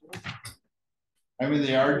 I mean,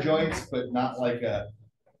 they are joints, but not like a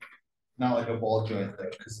ball joint though,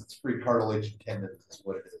 because it's free cartilage and tendons is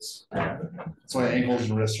what it is. That's why ankles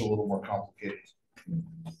and wrists are a little more complicated.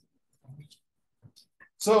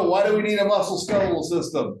 So why do we need a musculoskeletal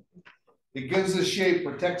system? It gives us shape,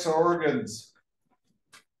 protects our organs,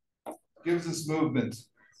 gives us movement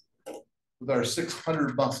with our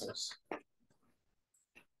 600 muscles.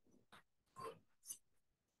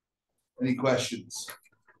 Any questions?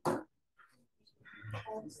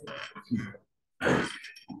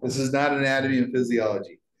 This is not anatomy and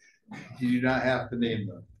physiology. You do not have to name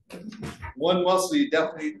them. One muscle you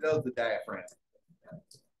definitely need to know is the diaphragm.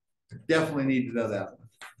 Definitely need to know that one.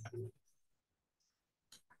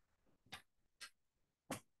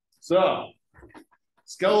 So,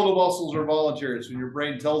 skeletal muscles are voluntary. So when your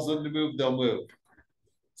brain tells them to move, they'll move.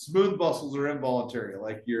 Smooth muscles are involuntary,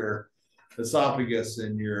 like your esophagus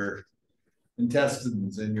and your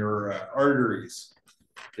intestines and your arteries.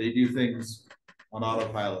 They do things on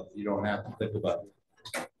autopilot. You don't have to think about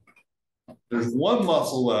it. There's one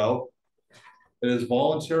muscle, though, that is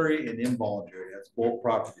voluntary and involuntary. That's both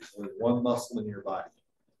properties. There's one muscle in your body.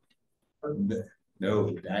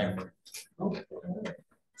 No, the diaphragm.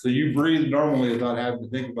 So you breathe normally without having to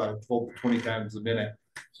think about it 12 to 20 times a minute,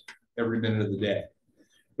 every minute of the day.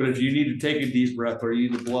 But if you need to take a deep breath or you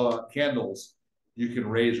need to blow out candles, you can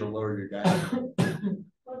raise or lower your diaphragm.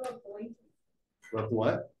 What about blinking?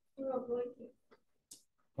 What? What about blinking?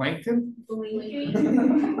 Plankton? Blinking?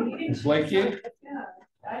 Blinking? Yeah,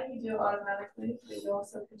 I can do it automatically. You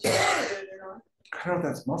also can choose to do it or not. I don't know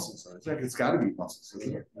if that's muscles. It's like it's got to be muscles,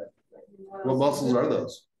 isn't it? What muscles are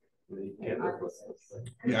those?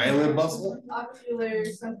 The eyelid muscle? Ocular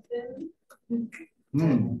something. You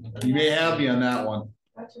may have me on that one.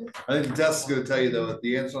 Watch Gotcha. I think the test is gonna tell you though, that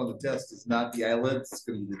the answer on the test is not the eyelids, it's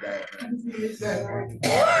gonna be the diaphragm.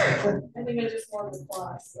 I think I just won the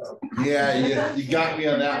class, so. Yeah, you got me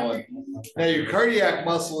on that one. Now, your cardiac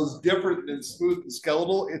muscle is different than smooth and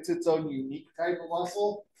skeletal. It's its own unique type of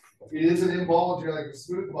muscle. It isn't involuntary like a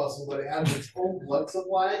smooth muscle, but it has its own blood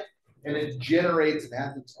supply and it generates and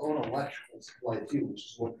has its own electrical supply too, which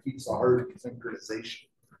is what keeps the heart in synchronization,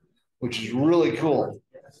 which is really cool.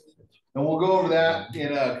 And we'll go over that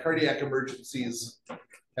in cardiac emergencies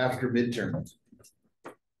after midterm.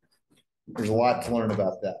 There's a lot to learn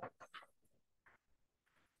about that.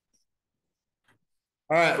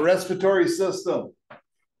 All right, respiratory system.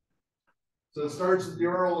 So it starts with the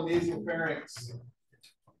oral and nasal pharynx.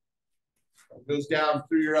 It goes down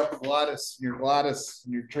through your epiglottis,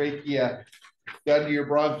 and your trachea, down to your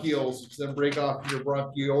bronchioles, which then break off your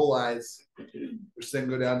bronchioles, which then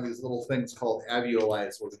go down to these little things called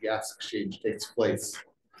alveoli, where the gas exchange takes place.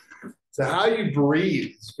 So how you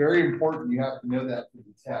breathe is very important. You have to know that for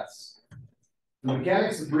the test. The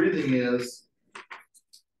mechanics of breathing is,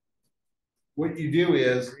 what you do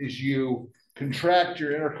is you contract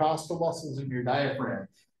your intercostal muscles in your diaphragm,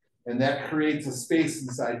 and that creates a space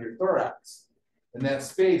inside your thorax. And that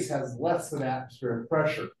space has less than atmospheric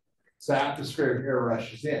pressure. So atmospheric air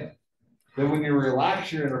rushes in. Then when you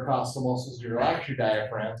relax your intercostal muscles, you relax your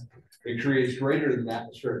diaphragm, it creates greater than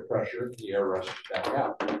atmospheric pressure, the air rushes back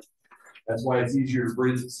out. That's why it's easier to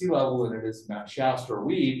breathe at sea level than it is in Mount Shasta or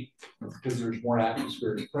Weed, because there's more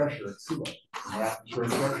atmospheric pressure at sea level. The more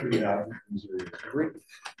atmospheric pressure you have, the easier it is to breathe.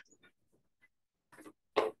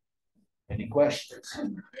 Any questions?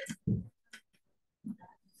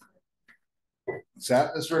 So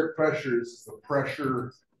atmospheric pressure is the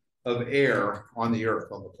pressure of air on the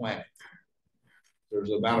earth, on the planet.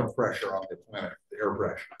 There's an amount of pressure on the planet, the air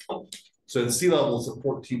pressure. So at sea level, it's at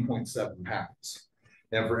 14.7 pounds.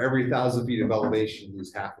 And for every 1,000 feet of elevation, you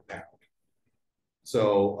lose half a pound.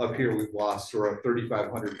 So up here, we've lost, we're at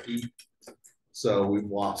 3,500 feet. So we've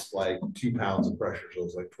lost like 2 pounds of pressure. So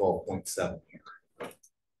it's like 12.7 here.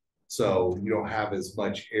 So you don't have as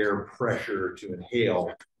much air pressure to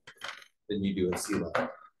inhale than you do at sea level.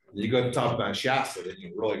 You go to the top of Mount Shasta, then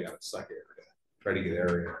you really got to suck air to try to get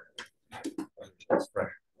air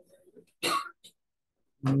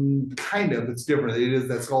in. Kind of, it's different. It is,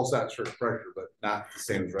 that's also atmospheric pressure, but not the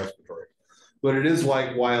same as respiratory. But it is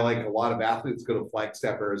like why like a lot of athletes go to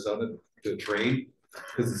Flagstaff, Arizona to train,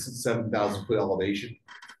 because it's at 7,000 foot elevation.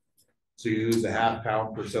 So you lose a half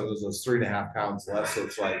pound per so those 3.5 pounds less. So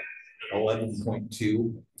it's like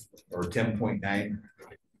 11.2 or 10.9.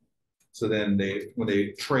 So then when they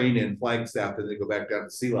train in Flagstaff and they go back down to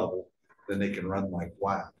sea level, then they can run like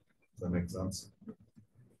wild. Does that make sense?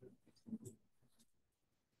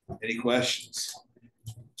 Any questions?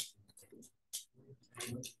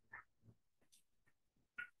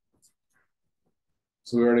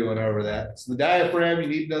 So we already went over that. So the diaphragm, you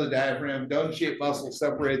need to know the diaphragm. Dome-shaped muscle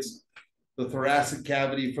separates the thoracic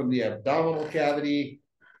cavity from the abdominal cavity,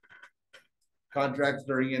 contracts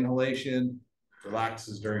during inhalation,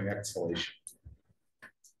 relaxes during exhalation.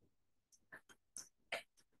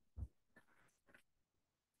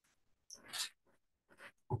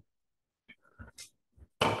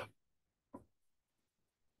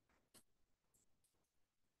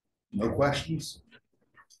 No questions?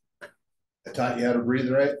 I taught you how to breathe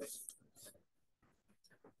right.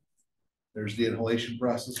 There's the inhalation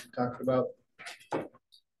process we talked about.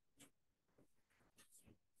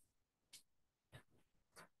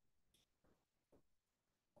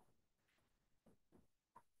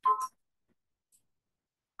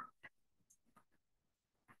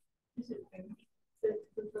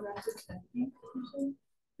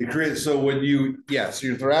 It creates, so when you, so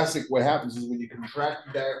your thoracic, what happens is when you contract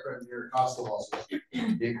the diaphragm, your intercostal muscles,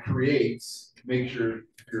 it creates, makes your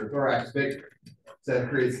thorax bigger. So that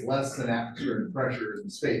creates less than atmospheric pressure in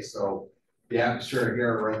space. So the atmospheric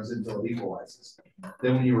air runs until it equalizes.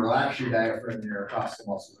 Then when you relax your diaphragm and your intercostal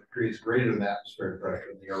muscles, it creates greater than atmospheric pressure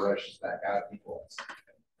and the air rushes back out and equalizes.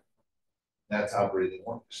 That's how breathing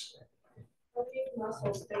works. How many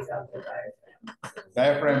muscles make up the diaphragm?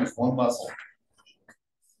 Diaphragm is one muscle.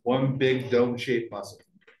 One big dome-shaped muscle.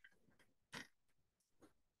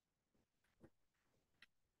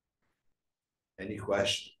 Any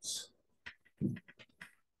questions?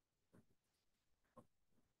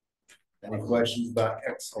 Any questions about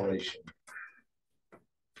exhalation?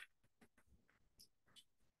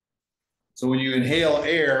 So when you inhale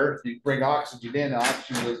air, you bring oxygen in,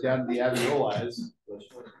 oxygen goes down to the alveoli.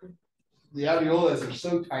 The alveoli are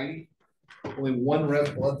so tiny, only one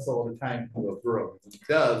red blood cell at a time can go through them. If it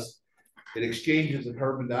does, it exchanges a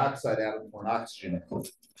carbon dioxide atom for an oxygen.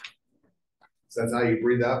 So that's how you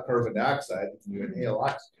breathe out carbon dioxide and you inhale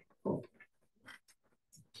oxygen.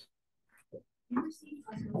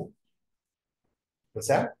 What's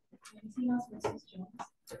that?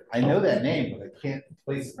 I know that name, but I can't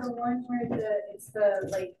place it. The one where it's the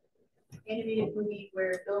like animated movie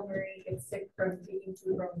where Bill Murray gets sick from taking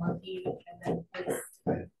food from a monkey, and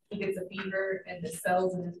then he gets a fever, and the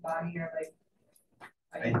cells in his body are like.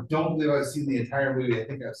 I don't believe I've seen the entire movie. I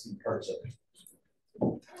think I've seen parts of it.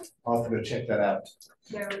 I'll have to go check that out.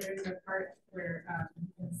 Yeah, there's a part where you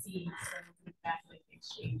can see that like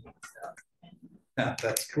exchanging stuff. Yeah,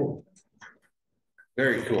 that's cool.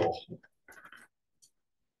 Very cool.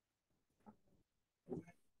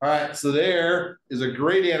 All right, so there is a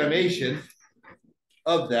great animation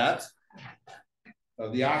of that,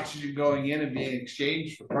 of the oxygen going in and being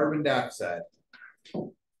exchanged for carbon dioxide.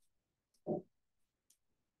 So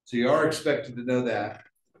you are expected to know that.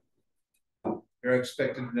 You're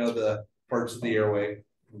expected to know the parts of the airway,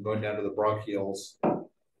 from going down to the bronchioles,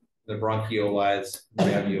 the bronchioli, the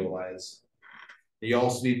alveoli. You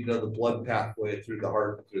also need to know the blood pathway through the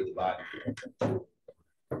heart and through the body.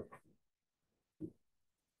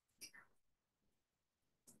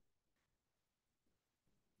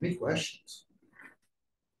 Any questions?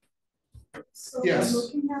 So Yes.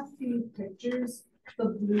 looking at the pictures, the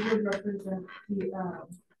blue would represent the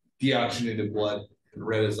Deoxygenated blood, and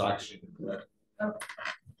red is oxygenated blood. Okay.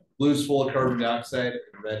 Blue is full of carbon dioxide,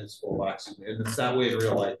 and red is full of oxygen. And it's that way in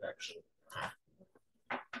real life, actually.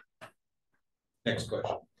 Next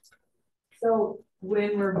question. So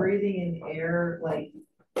when we're breathing in air, like,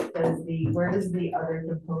 where does the other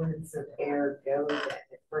components of air go then?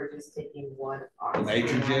 If we're just taking one oxygen?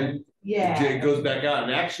 Nitrogen. Yeah. It goes back out,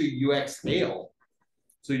 and actually you exhale.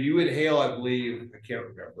 So you inhale, I believe, I can't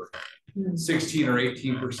remember, 16 or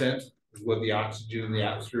 18% is what the oxygen in the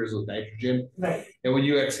atmosphere is with nitrogen. Right. And when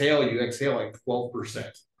you exhale like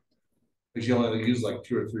 12%. Because you only use like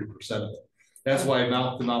 2 or 3% of it. That's why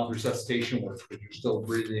mouth-to-mouth resuscitation works, because you're still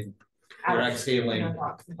breathing, you're exhaling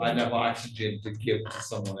enough oxygen to give to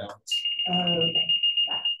someone else. Okay.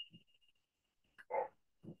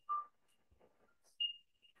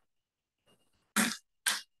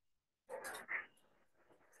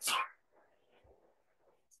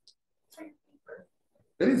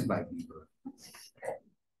 That is my beaver.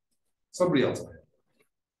 Somebody else.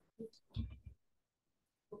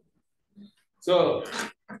 So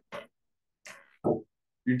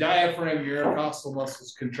your diaphragm, your intercostal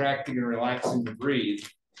muscles contracting and relaxing to breathe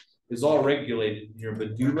is all regulated in your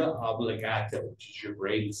medulla oblongata, which is your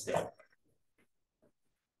brainstem.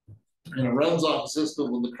 And it runs off a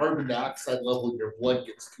system when the carbon dioxide level in your blood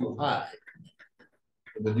gets too high.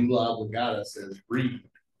 The medulla oblongata says breathe,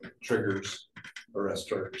 it triggers a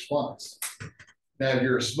respiratory response. Now, if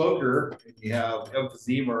you're a smoker and you have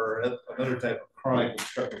emphysema or another type of chronic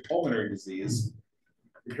obstructive pulmonary disease,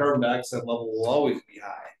 your carbon dioxide level will always be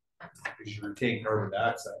high because you retain carbon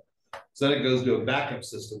dioxide. So then it goes to a backup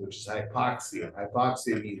system, which is hypoxia.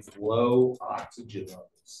 Hypoxia means low oxygen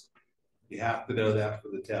levels. You have to know that for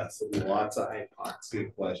the test. There'll be lots of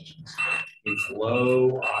hypoxia questions. It's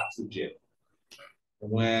low oxygen.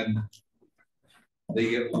 And when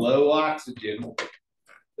they get low oxygen,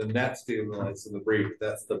 then that stimulates the breathing.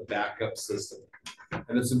 That's the backup system.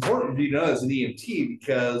 And it's important for you to know as an EMT,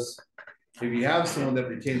 because if you have someone that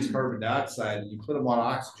retains carbon dioxide and you put them on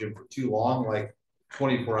oxygen for too long, like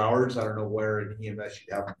 24 hours, I don't know where in EMS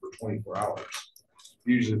you'd have them for 24 hours.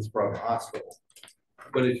 Usually it's from a hospital.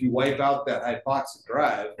 But if you wipe out that hypoxic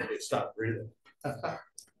drive, they stop breathing.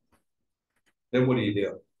 Then what do you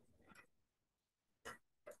do?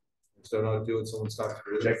 So not do it, someone stops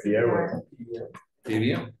breathing. Check the airway.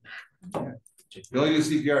 BVM. Yeah. You only do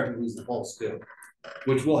CPR if you lose the pulse too,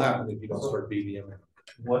 which will happen if you don't start BVM.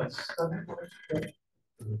 What's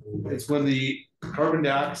It's when the carbon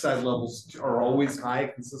dioxide levels are always high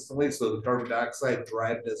consistently, so the carbon dioxide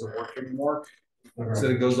drive doesn't work anymore. So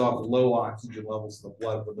it goes off low oxygen levels in the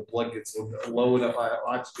blood. When the blood gets low enough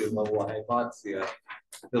oxygen level of hypoxia,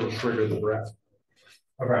 it'll trigger the breath.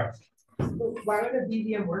 Okay. Why would a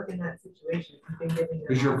BVM work in that situation?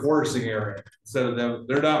 Because you're forcing air instead of them,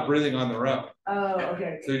 they're not breathing on their own. Oh,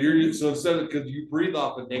 okay. So instead of, because you breathe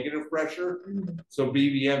off a negative pressure, so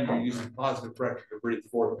BVM you're using positive pressure to breathe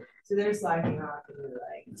for them. So they're slacking off and you're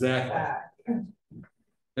like, Exactly.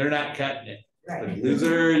 They're not cutting it. right. Like,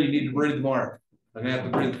 loser, you need to breathe more. I'm gonna have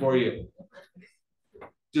to breathe for you.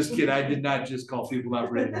 Just kidding. I did not just call people not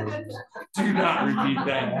breathing. Do not repeat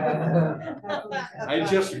that. I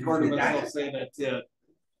just recorded myself saying that too.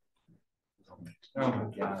 Oh my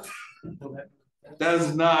gosh. That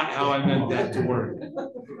is not how I meant that to work.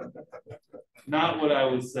 Not what I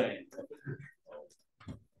was saying.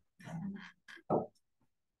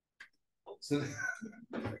 So,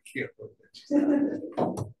 I can't look at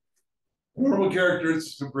you. Normal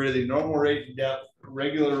characteristics of breathing, normal rate and depth,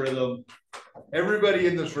 regular rhythm. Everybody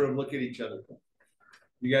in this room, look at each other.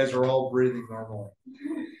 You guys are all breathing normally.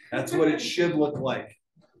 That's what it should look like.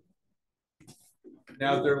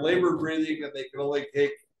 Now, if they're labored breathing and they can only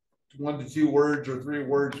take 1 to 2 words or 3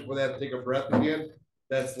 words before they have to take a breath again,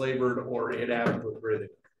 that's labored or inadequate breathing.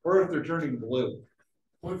 Or if they're turning blue.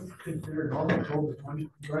 What's considered normal, 12 to 20,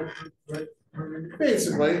 right?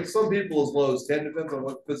 Basically, some people as low as 10, depends on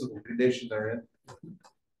what physical condition they're in.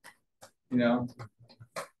 You know,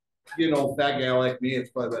 you an old fat guy like me,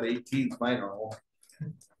 it's probably about 18 is my normal.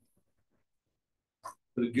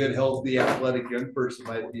 But a good, healthy, athletic young person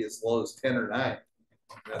might be as low as 10 or 9.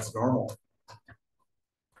 That's normal.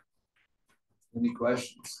 Any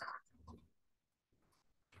questions?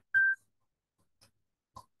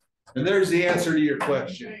 And there's the answer to your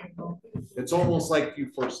question. It's almost like you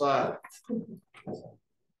foresaw it.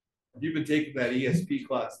 You've been taking that ESP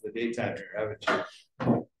class in the daytime here, haven't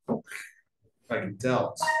you? I can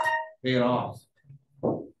tell. It's paying off.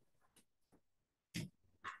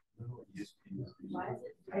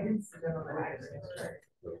 I didn't see that on the register.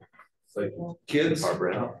 It's like Kids.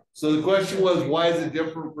 So the question was, why is it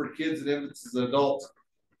different for kids and infants and adults?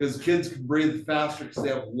 Because kids can breathe faster because they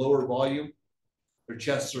have lower volume. Their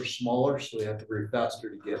chests are smaller, so they have to breathe faster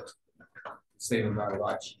to get the same amount of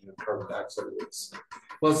oxygen and carbon dioxide release.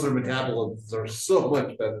 Plus, their metabolisms are so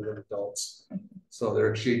much better than adults. So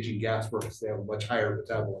they're exchanging gas because they have a much higher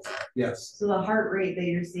metabolism. Yes. So the heart rate that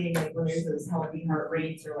you're seeing, like when there's those healthy heart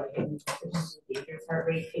rates or like in dangerous heart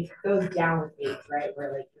rate, it goes down with age, right?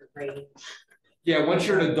 Where like your range. Yeah, once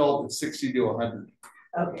you're an adult, it's 60 to 100.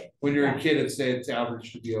 Okay. When you're a kid, it's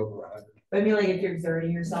average to be over 100. But I mean, like if you're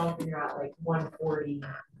exerting yourself and you're at like 140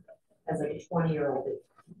 as like a 20-year-old,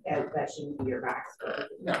 that shouldn't be your max for a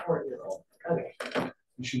 40-year-old. Okay.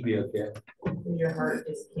 You should be okay. And your heart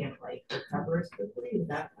just can't like recover as quickly. Is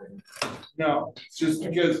that fun? No, it's just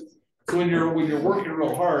because so when you're working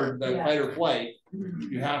real hard, that Yeah. fight or flight,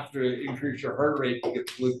 you have to increase your heart rate to get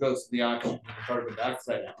the glucose and the oxygen and the carbon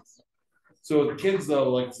dioxide out. So the kids though,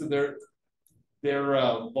 like so their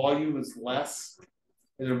volume is less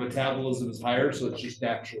and their metabolism is higher, so it's just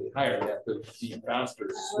naturally higher. They have to be faster.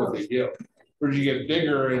 That's what they do. Whereas you get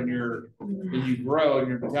bigger and you grow and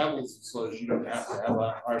your metabolism slows, you don't have to have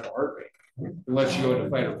a higher heart rate unless you go into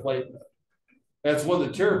fight or flight. That's one of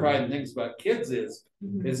the terrifying things about kids is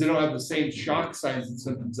they don't have the same shock signs and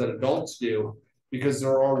symptoms that adults do because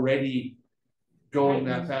they're already going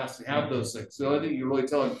that fast and have those things. So the only thing you're really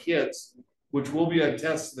telling kids, which will be on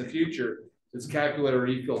tests in the future, is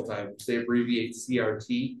capillary refill time, which they abbreviate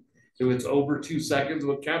CRT. If it's over 2 seconds,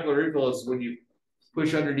 what capillary refill is when you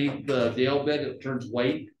push underneath the nail bed, it turns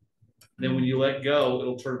white. Then when you let go,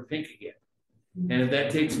 it'll turn pink again. And if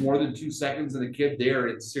that takes more than 2 seconds in a kid, they are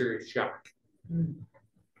in serious shock.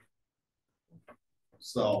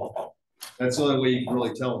 So that's the only way you can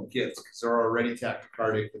really tell them kids because they're already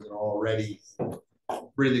tachycardic and they're already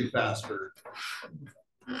breathing faster.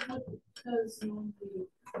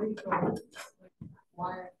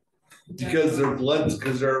 Because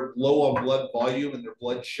they're low on blood volume and their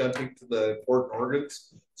blood shunting to the important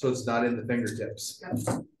organs, so it's not in the fingertips.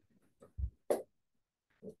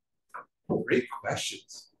 Great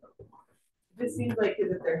questions. It seems like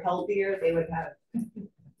if they're healthier, they would have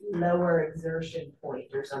lower exertion point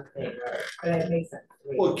or something, right? But it makes sense.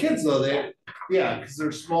 Well, kids though, because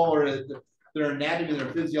they're smaller, their anatomy,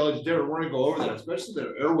 their physiology is different. We're gonna go over that, especially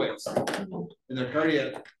their airways and their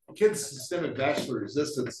cardiac. Kids' systemic vascular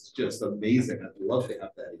resistance is just amazing. I'd love to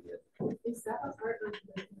have that again. Is that a part of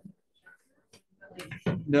the?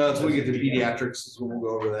 No, that's when we get to pediatrics, is when we'll go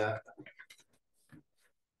over that.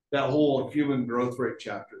 That whole human growth rate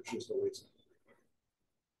chapter is just a waste.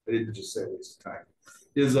 I didn't just say waste of time.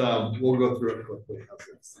 We'll go through it quickly.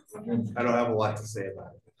 I don't have a lot to say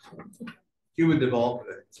about it. Human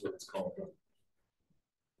development is what it's called.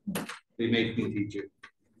 They make me teach it.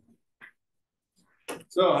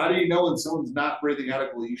 So how do you know when someone's not breathing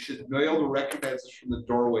adequately? You should be able to recognize this from the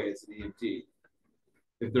doorway as an EMT.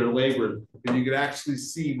 If they're labored, and you can actually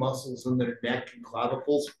see muscles in their neck and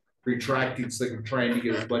clavicles retracting, so they're trying to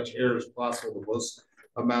get as much air as possible, the most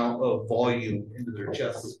amount of volume into their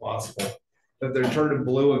chest as possible. If they're turning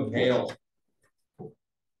blue and pale and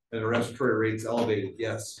the respiratory rate's elevated,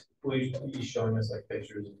 yes. Will you be showing us like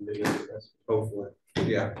pictures and videos of this? Hopefully,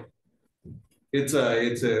 yeah. It's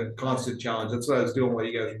a constant challenge. That's what I was doing while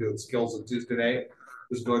you guys were doing skills on Tuesday night.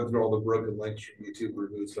 just going through all the broken links from YouTube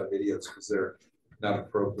removes my videos because they're not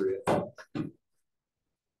appropriate. For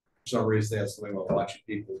some reason, they have something about watching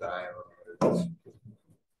people die. I don't know what it is.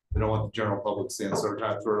 They don't want the general public seeing, so every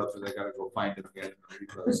time I throw it up there, they gotta go find it again and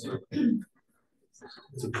repost it.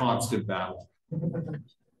 It's a constant battle.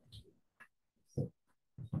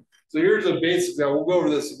 So here's a basic, now we'll go over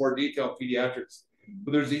this in more detail in pediatrics,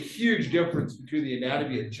 but there's a huge difference between the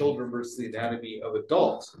anatomy of children versus the anatomy of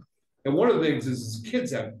adults. And one of the things is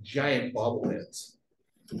kids have giant bobbleheads.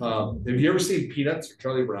 Have you ever seen Peanuts or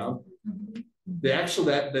Charlie Brown? They actually,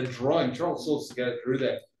 that drawing, Charles Schultz got drew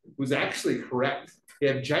that, was actually correct. They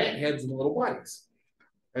have giant heads and little bodies.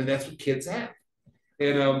 And that's what kids have.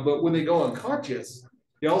 And but when they go unconscious,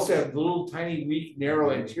 they also have little tiny, weak,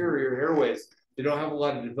 narrow anterior airways. They don't have a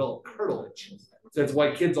lot of developed cartilage. So that's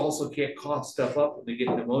why kids also can't cough stuff up when they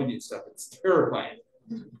get pneumonia and stuff. It's terrifying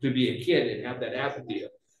to be a kid and have that happen to you.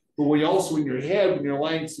 But when you also in your head, when you're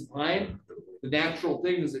lying supine, the natural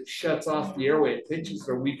thing is it shuts off the airway. It pinches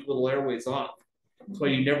their weak little airways off. That's why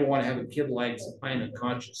you never want to have a kid lying supine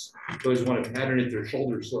unconscious. You always want to pattern at their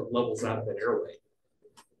shoulders so it levels out that airway.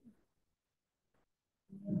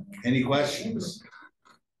 Any questions?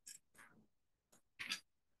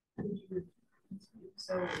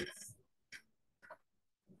 So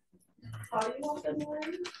How do you want them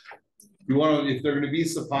wearing? You want to, if they're going to be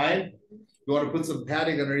supine, you want to put some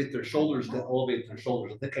padding underneath their shoulders to elevate their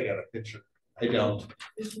shoulders. I think I got a picture. I don't.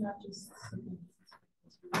 it's not just.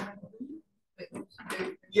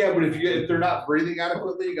 Yeah, but if they're not breathing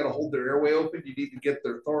adequately, you got to hold their airway open. You need to get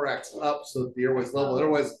their thorax up so that the airway's level.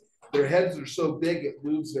 Otherwise, their heads are so big it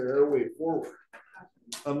moves their airway forward,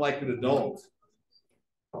 unlike an adult.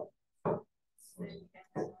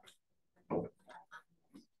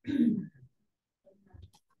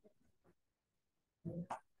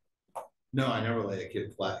 No, I never lay a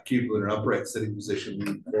kid flat. Keep them in an upright sitting position,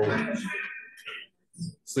 leaning forward.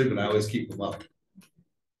 Sleeping, I always keep them up.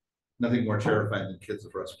 Nothing more terrifying than kids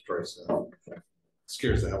with respiratory stuff.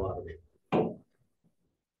 Scares the hell out of me.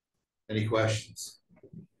 Any questions?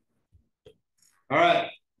 All right,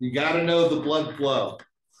 you got to know the blood flow.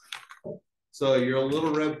 So your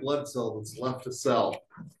little red blood cell that's left a cell,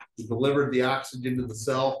 you delivered the oxygen to the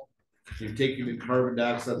cell, you've taken in carbon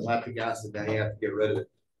dioxide and lactic acid, now you have to get rid of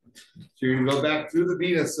it. So you're gonna go back through the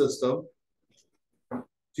venous system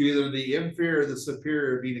to either the inferior or the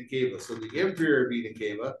superior vena cava. So the inferior vena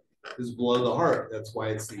cava is below the heart. That's why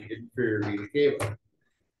it's the inferior vena cava.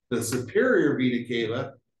 The superior vena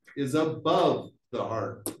cava is above the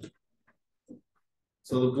heart.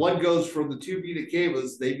 So the blood goes from the two vena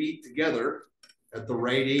cavas, they meet together at the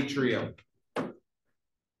right atrium.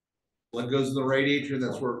 Blood goes in the right atrium,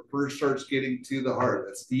 that's where it first starts getting to the heart.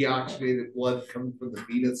 That's deoxygenated blood coming from the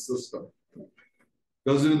venous system.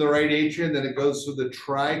 Goes into the right atrium, then it goes through the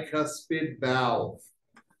tricuspid valve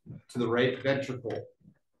to the right ventricle.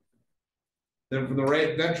 Then from the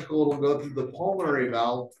right ventricle, it'll go through the pulmonary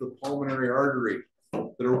valve to the pulmonary artery.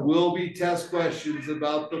 There will be test questions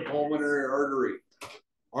about the pulmonary artery.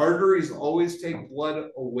 Arteries always take blood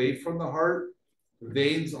away from the heart.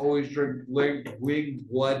 Veins always bring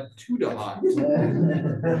blood to the heart.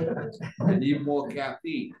 And need more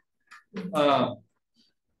caffeine.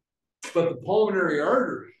 But the pulmonary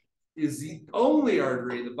artery is the only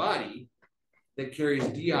artery in the body that carries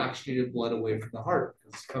deoxygenated blood away from the heart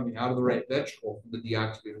because it's coming out of the right ventricle from the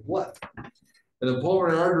deoxygenated blood. And the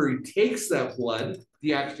pulmonary artery takes that blood,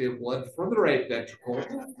 deoxygenated blood, from the right ventricle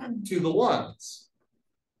to the lungs.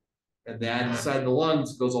 And then inside the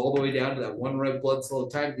lungs goes all the way down to that one red blood cell at a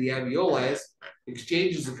time to the alveoli,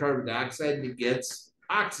 exchanges the carbon dioxide and it gets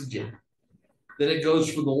oxygen. Then it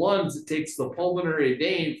goes from the lungs, it takes the pulmonary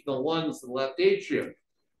vein from the lungs to the left atrium.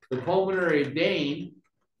 The pulmonary vein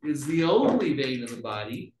is the only vein in the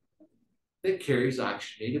body that carries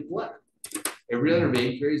oxygenated blood. Every other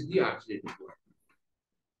vein carries deoxygenated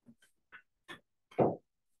blood.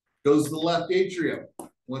 Goes to the left atrium.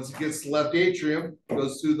 Once it gets to the left atrium, it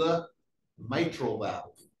goes through the mitral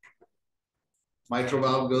valve. Mitral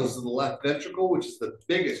valve goes to the left ventricle, which is the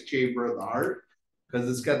biggest chamber of the heart, because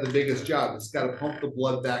it's got the biggest job. It's got to pump the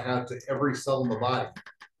blood back out to every cell in the body.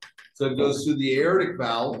 So it goes through the aortic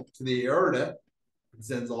valve to the aorta and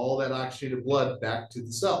sends all that oxygenated blood back to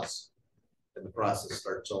the cells. And the process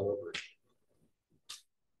starts all over again.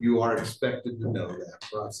 You are expected to know that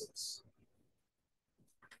process.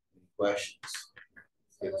 Any questions?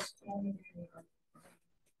 Yes.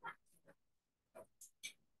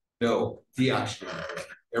 No, deoxygenated.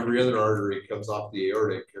 Every other artery comes off the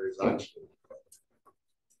aorta and carries oxygen.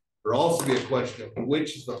 There'll also be a question of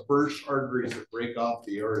which is the first arteries that break off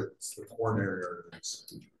the aorta. It's the coronary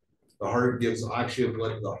arteries. The heart gives oxygen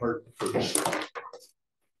blood to the heart first.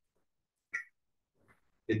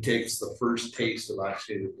 It takes the first taste of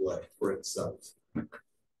oxygenated blood for itself.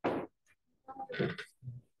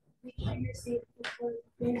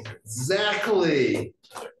 Exactly.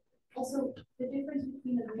 Also, the difference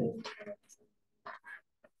between the veins.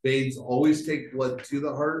 Veins always take blood to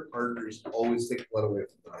the heart. Arteries always take blood away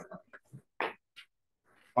from the heart.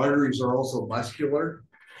 Arteries are also muscular,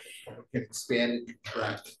 can expand and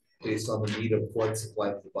contract based on the need of blood supply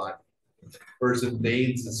to the body. Whereas in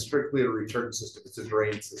veins, it's strictly a return system. It's a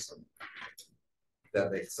drain system. If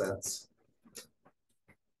that makes sense.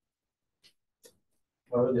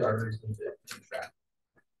 Why would the arteries need to contract?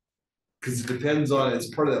 Because it depends on,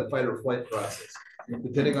 it's part of that fight or flight process.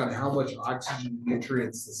 Depending on how much oxygen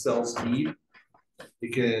nutrients the cells need,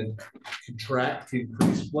 it can contract to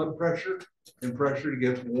increase blood pressure and pressure to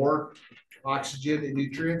get more oxygen and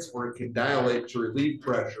nutrients, or it can dilate to relieve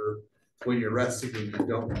pressure when you're resting and you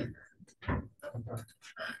don't.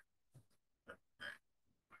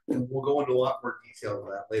 And we'll go into a lot more detail of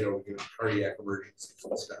that later. We'll get into cardiac emergencies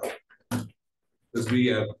and stuff. Because we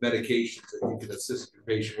have medications that you can assist your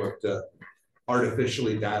patient with to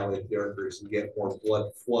artificially dilate the arteries and get more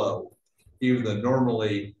blood flow. Even though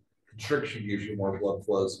normally constriction gives you more blood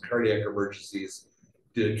flows, cardiac emergencies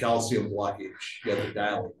due to calcium blockage, you have to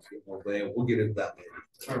dilate to get more blood. We'll get into that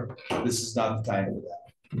later. This is not the time for that.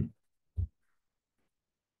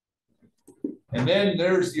 And then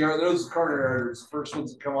there's the those coronary arteries. The first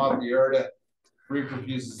ones that come off the aorta,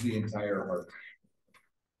 reperfuses the entire heart.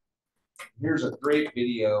 Here's a great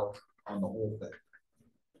video on the whole thing.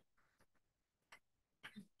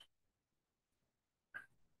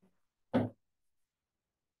 Come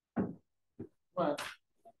on.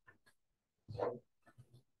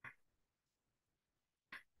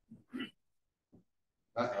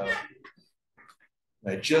 Uh-oh.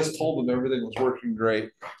 I just told them everything was working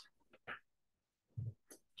great.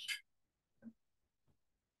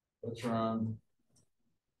 What's wrong?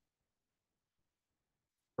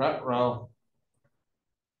 Front row.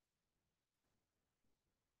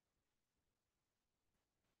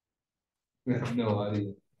 We have no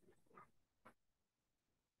idea.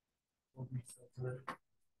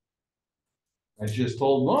 I just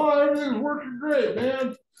told them, oh, everything's working great,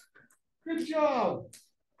 man. Good job.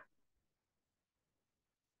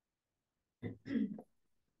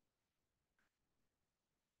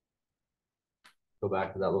 Go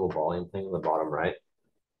back to that little volume thing on the bottom right.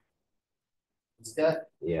 What's that?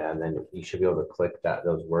 Yeah, and then you should be able to click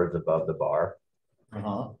those words above the bar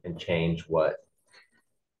and change where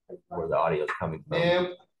the audio is coming from.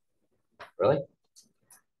 Yep. Really?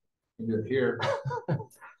 You do it here.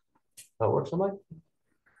 That works, somebody?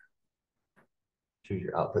 Choose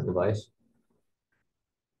your output device.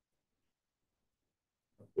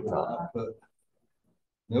 Output.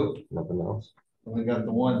 Nope. Nothing else. Only got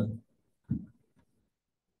the one.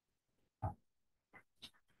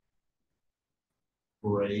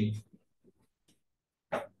 Great.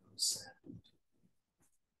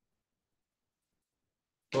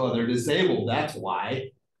 Well, they're disabled, that's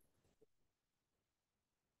why.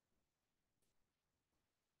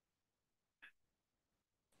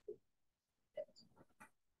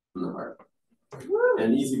 From the heart.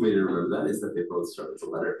 An easy way to remember that is that they both start with the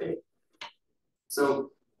letter A.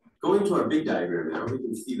 So going to our big diagram now, we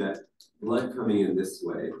can see that blood coming in this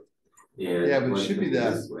way and yeah, but it blood should be coming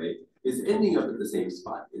that this way is ending up at the same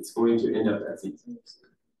spot. It's going to end up at the same spot.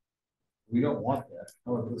 We don't want that.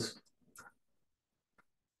 How about this?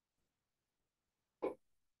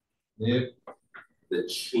 Yep. The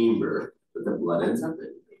chamber that the blood ends up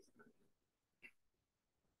in.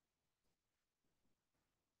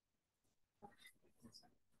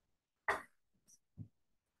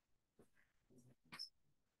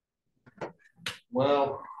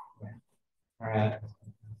 Well, all right.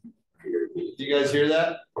 Do you guys hear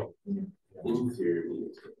that? Inferior.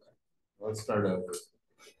 Let's start over.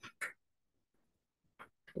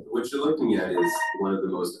 What you're looking at is one of the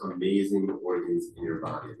most amazing organs in your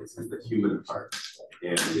body. This is the human heart,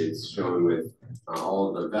 and it's shown with all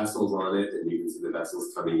of the vessels on it, and you can see the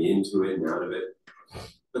vessels coming into it and out of it.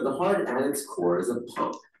 But the heart at its core is a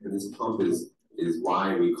pump, and this pump is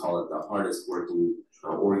why we call it the hardest working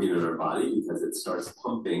organ in our body, because it starts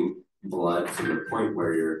pumping blood to the point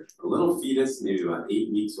where you're a little fetus, maybe about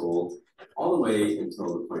 8 weeks old, all the way until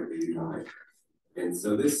the point where you die. And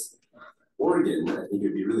so this organ, I think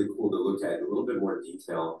it'd be really cool to look at in a little bit more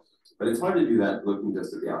detail, but it's hard to do that looking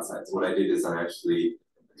just at the outside. So what I did is I actually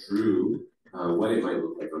drew what it might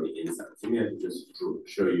look like on the inside. So maybe I can just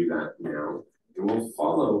show you that now. And we'll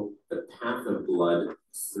follow the path of blood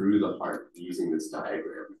through the heart using this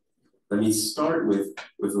diagram. let me start with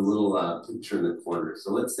a little picture in the corner.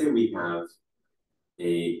 So let's say we have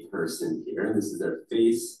a person here, and this is their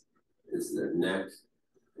face, this is their neck.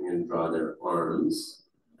 I'm going to draw their arms,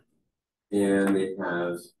 and they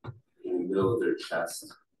have in the middle of their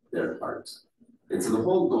chest their heart. And so the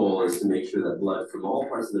whole goal is to make sure that blood from all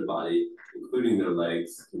parts of their body, including their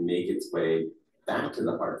legs, can make its way back to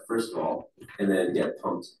the heart, first of all, and then get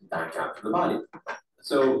pumped back out to the body.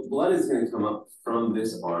 So blood is going to come up from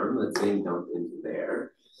this arm, let's say, dump into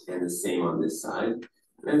there, and the same on this side.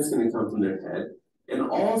 And it's going to come from their head. And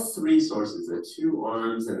all three sources, the two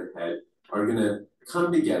arms and the head, are going to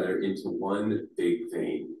come together into one big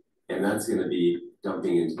vein. And that's going to be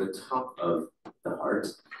dumping into the top of the heart.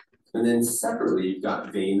 And then separately, you've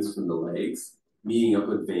got veins from the legs, meeting up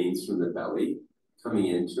with veins from the belly, coming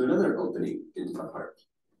into another opening into the heart.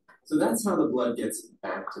 So that's how the blood gets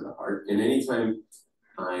back to the heart. And anytime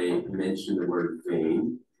I mention the word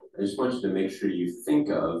vein, I just want you to make sure you think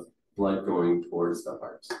of blood going towards the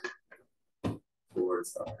heart.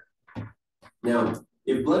 Towards the heart. Now,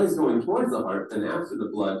 if blood is going towards the heart, then after the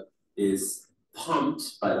blood is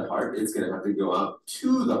pumped by the heart, it's going to have to go out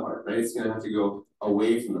to the heart, right? It's going to have to go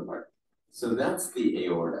away from the heart. So that's the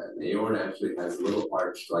aorta. The aorta actually has a little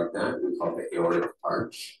arch like that. We call it the aortic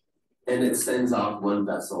arch. And it sends off one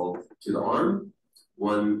vessel to the arm,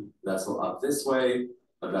 one vessel up this way,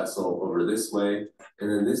 a vessel over this way,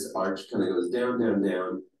 and then this arch kind of goes down, down,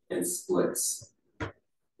 down, and splits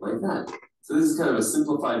like that. So this is kind of a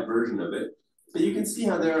simplified version of it. But you can see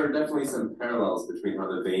how there are definitely some parallels between how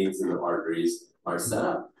the veins and the arteries are set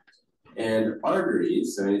up. And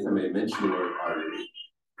arteries, so anytime I mention the word artery,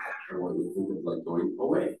 I want you to think of like going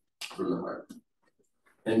away from the heart.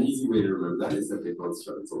 And an easy way to remember that is that they both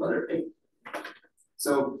start with the letter A.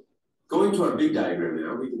 So going to our big diagram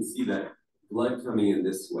now, we can see that blood coming in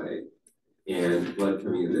this way and blood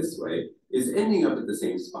coming in this way is ending up at the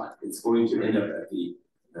same spot. It's going to end up at the,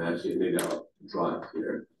 actually maybe I'll draw it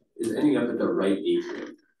here, is ending up at the right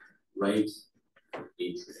atrium. Right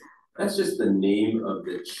atrium. That's just the name of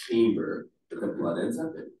the chamber that the blood ends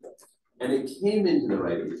up in. And it came into the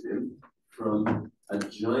right atrium from a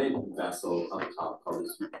giant vessel up top called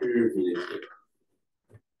the superior vena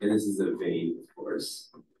cava. And this is a vein, of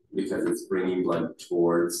course, because it's bringing blood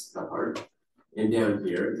towards the heart. And down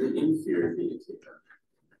here, the inferior vena cava.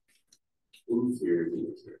 Inferior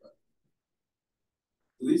vena cava.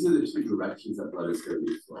 So these are the two directions that blood is going to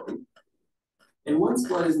be flowing. And once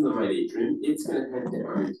blood is in the right atrium, it's going to head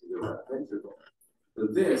down into the right ventricle. So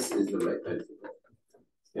this is the right ventricle.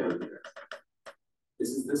 Down here.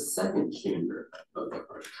 This is the second chamber of the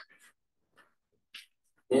heart.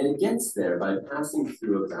 And it gets there by passing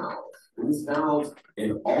through a valve. And this valve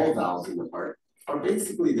and all valves in the heart are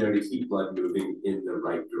basically there to keep blood moving in the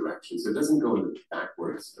right direction. So it doesn't go in the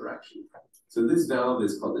backwards direction. So this valve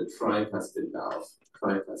is called the tricuspid valve.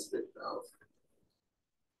 Tricuspid valve.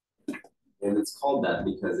 And it's called that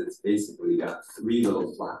because it's basically got three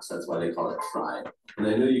little flaps. That's why they call it tri. And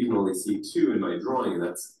I know you can only see two in my drawing, and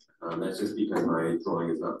that's just because my drawing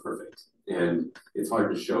is not perfect. And it's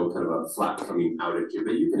hard to show kind of a flap coming out at you,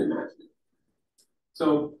 but you can imagine it.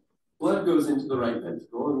 So blood goes into the right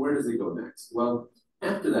ventricle, and where does it go next? Well,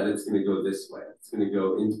 after that, it's going to go this way. It's going to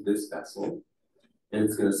go into this vessel, and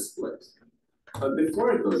it's going to split. But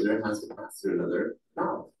before it goes there, it has to pass through another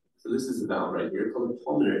valve. So this is a valve right here called a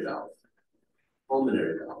pulmonary valve.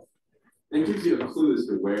 Pulmonary valve. And it gives you a clue as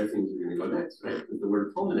to where things are going to go next, right? Because the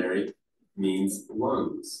word pulmonary means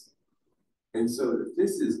lungs. And so if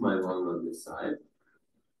this is my lung on this side,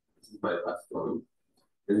 this is my left lung,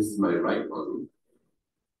 and this is my right lung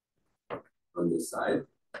on this side,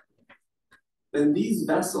 then these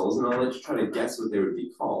vessels, and I'll let you try to guess what they would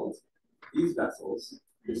be called, these vessels,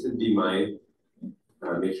 this would be my,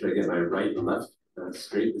 make sure I get my right and left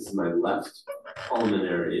straight, this is my left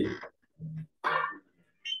pulmonary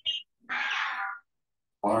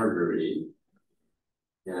artery,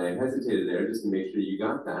 and I hesitated there just to make sure you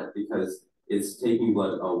got that because it's taking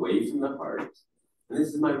blood away from the heart, and this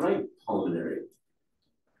is my right pulmonary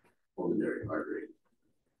artery.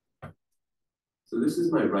 So this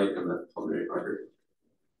is my right and left pulmonary artery.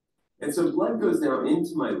 And so blood goes now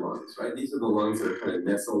into my lungs, right? These are the lungs that are kind of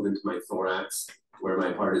nestled into my thorax where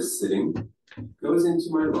my heart is sitting, goes into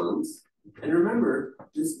my lungs. And remember,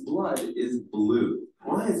 this blood is blue.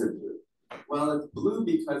 Why is it blue? Well, it's blue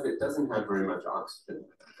because it doesn't have very much oxygen.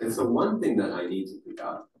 And so one thing that I need to pick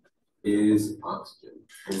up is oxygen.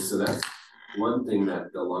 And so that's one thing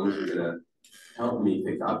that the lungs are going to help me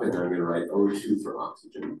pick up, and I'm going to write O2 for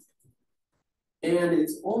oxygen. And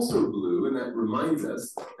it's also blue, and that reminds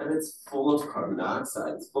us that it's full of carbon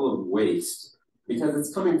dioxide. It's full of waste because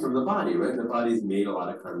it's coming from the body, right? The body's made a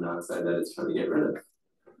lot of carbon dioxide that it's trying to get rid of.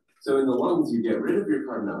 So in the lungs, you get rid of your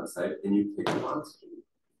carbon dioxide and you pick up oxygen.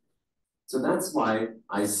 So that's why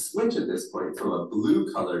I switch at this point from a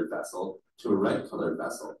blue colored vessel to a red colored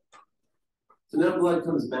vessel. So now blood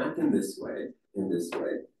comes back in this way,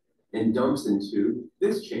 and dumps into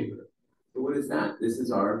this chamber. So what is that? This is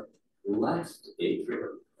our left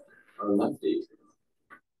atrium,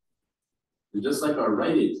 And just like our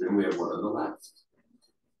right atrium, we have one on the left.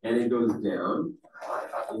 And it goes down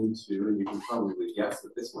into, and you can probably guess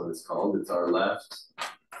what this one is called. It's our left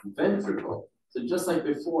ventricle. So just like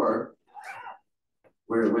before,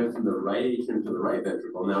 where it went from the right atrium to the right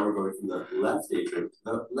ventricle, now we're going from the left atrium to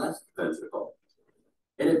the left ventricle.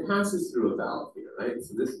 And it passes through a valve here, right?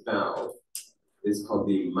 So this valve is called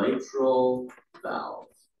the mitral valve.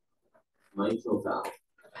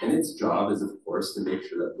 And its job is, of course, to make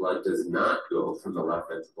sure that blood does not go from the left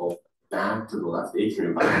ventricle back to the left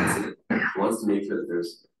atrium by accident. It wants to make sure that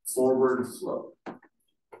there's forward flow.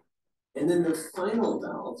 And then the final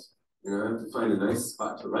valve, and I have to find a nice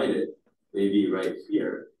spot to write it, maybe right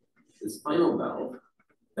here. This final valve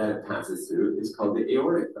that it passes through is called the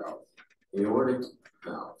aortic valve.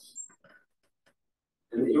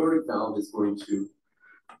 And the aortic valve is going to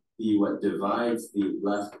be what divides the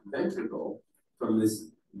left ventricle from this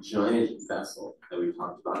giant vessel that we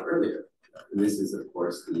talked about earlier. And this is, of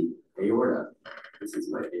course, the aorta. This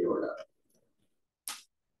is my aorta.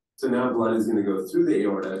 So now blood is going to go through the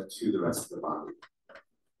aorta to the rest of the body.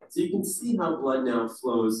 So you can see how blood now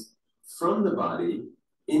flows from the body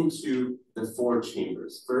into the 4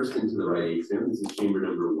 chambers. First into the right atrium, this is chamber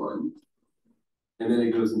number 1. And then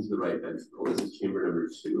it goes into the right ventricle, this is chamber number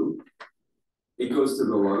 2. It goes to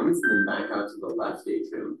the lungs and then back out to the left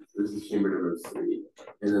atrium, this is chamber number 3,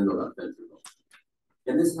 and then the left ventricle.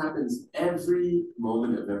 And this happens every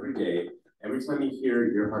moment of every day. Every time you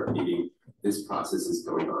hear your heart beating, this process is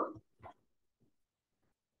going on.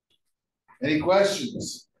 Any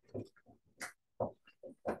questions?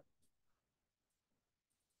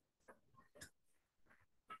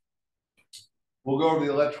 We'll go over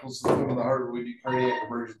the electrical system of the heart when we do cardiac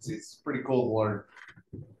emergencies. It's pretty cool to learn.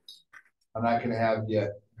 I'm not going to have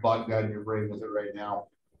you bogged down your brain with it right now.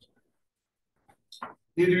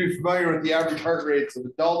 You need to be familiar with the average heart rates of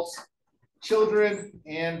adults, children,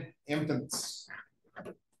 and infants.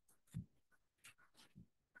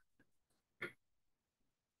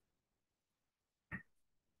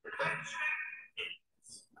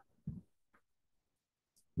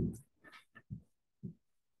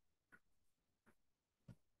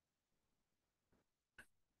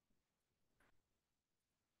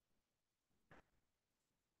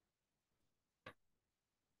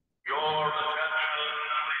 Your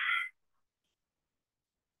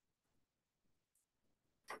attention,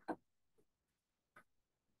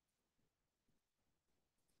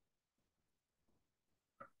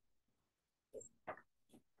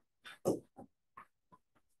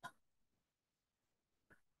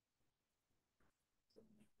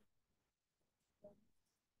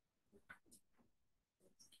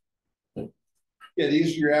 Yeah,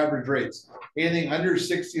 these are your average rates. Anything under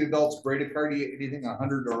 60 adults, bradycardia. Anything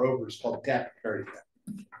 100 or over is called tachycardia.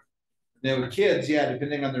 Now with kids, yeah,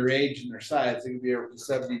 depending on their age and their size, they can be from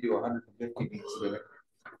 70 to 150 beats a minute.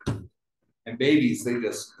 And babies, they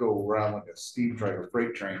just go around like a steam train or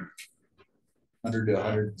freight train, 100 to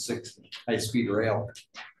 160, high-speed rail.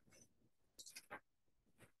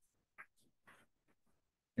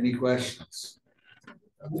 Any questions?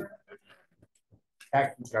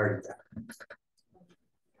 Tachycardia.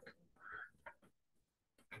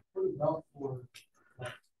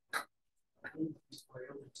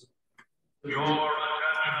 your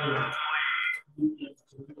attention,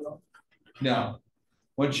 No.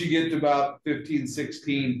 Once you get to about 15,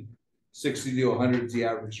 16, 60 to 100 is the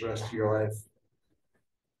average the rest of your life.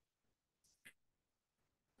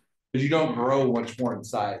 Because you don't grow much more in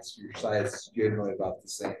size. Your size is generally about the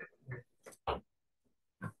same.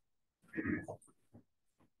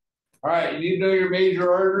 All right, you need to know your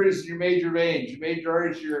major arteries and your major veins. Your major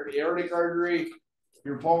arteries, your aortic artery,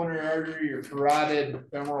 your pulmonary artery, your carotid,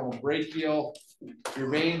 femoral, and brachial. Your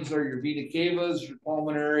veins are your vena cavas, your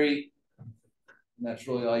pulmonary, and that's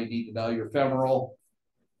really all you need to know. Your femoral.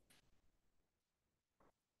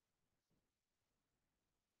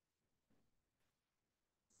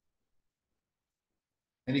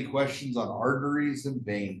 Any questions on arteries and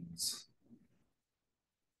veins?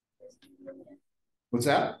 What's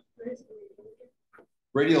that?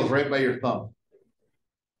 Radial is right by your thumb.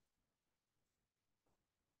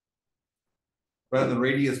 Rather than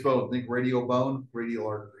radius bone, think radial bone, radial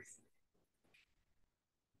artery.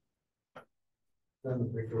 Then the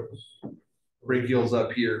big goes. Brachial's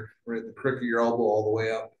up here, right at the crook of your elbow all the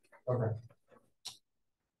way up. Okay.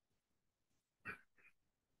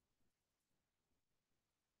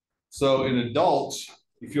 So in adults,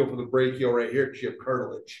 you feel for the brachial right here because you have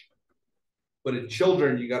cartilage. But in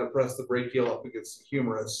children, you got to press the brachial up against the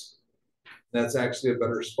humerus. That's actually a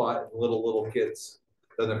better spot in little kids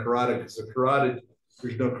than the carotid, because the carotid,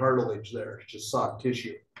 there's no cartilage there. It's just soft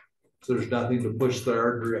tissue. So there's nothing to push the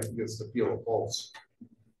artery up against to feel a pulse.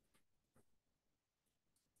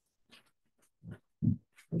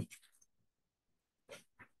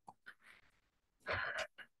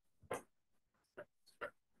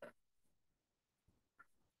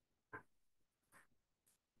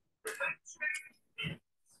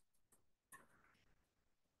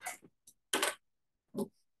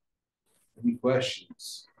 Any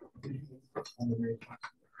questions?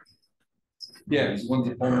 Yeah, one's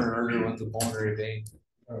a pulmonary artery, one's a pulmonary vein.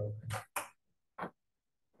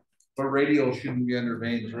 But radial shouldn't be under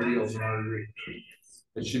veins. Radial is an artery.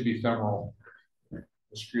 It should be femoral. I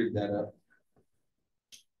screwed that up.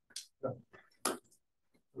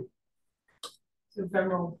 The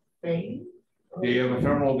femoral vein? Yeah, you have a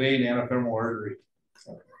femoral vein and a femoral artery.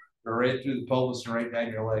 They're right through the pelvis and right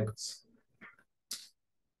down your legs.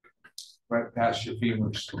 Right past your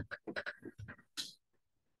femurs.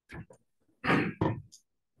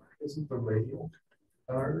 Isn't the radial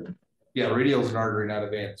an artery? Yeah, radial is an artery, not a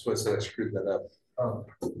vein. That's why I said I screwed that up. Oh.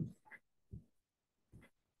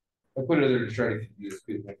 I put it there to try to confuse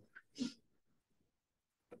people.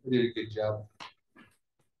 I did a good job.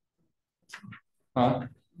 Huh?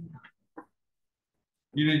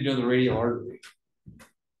 You didn't know the radial artery.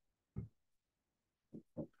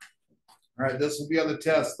 All right, this will be on the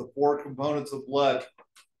test. The 4 components of blood.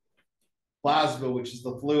 Plasma, which is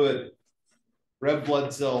the fluid. Red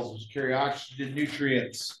blood cells, which carry oxygen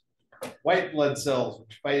nutrients. White blood cells,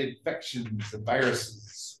 which fight infections and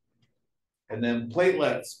viruses. And then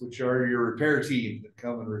platelets, which are your repair team that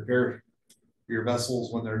come and repair your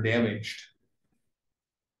vessels when they're damaged.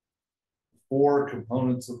 4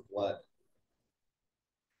 components of blood.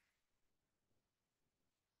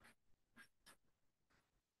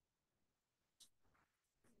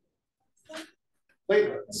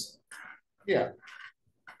 Platelets. Yeah.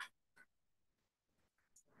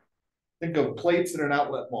 Think of plates in an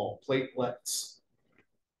outlet mall, platelets.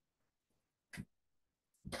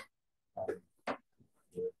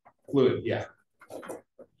 Fluid, yeah.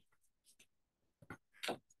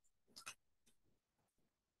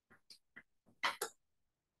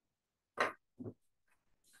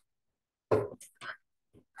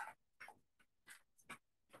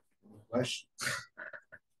 Questions?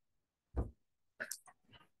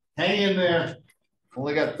 Hang in there.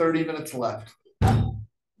 Only got 30 minutes left.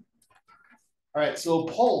 All right, so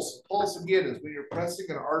pulse. Pulse again is when you're pressing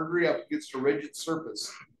an artery up against a rigid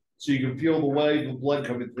surface. So you can feel the wave of blood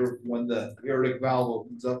coming through when the aortic valve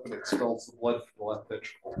opens up and expels the blood from the left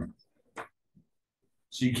ventricle.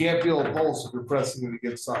 So you can't feel a pulse if you're pressing it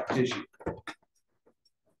against soft tissue.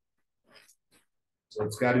 So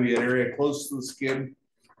it's got to be an area close to the skin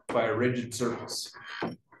by a rigid surface.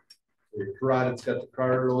 Your carotid's got the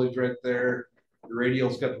cartilage right there. Your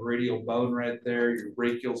radial's got the radial bone right there. Your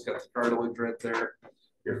brachial's got the cartilage right there.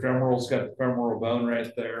 Your femoral's got the femoral bone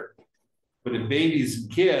right there. But in babies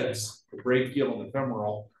and kids, the brachial and the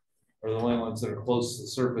femoral are the only ones that are close to the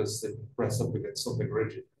surface that press up against something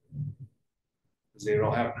rigid. Because they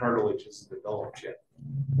don't have cartilage as developed yet.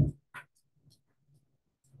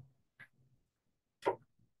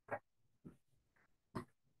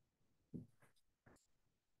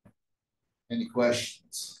 Any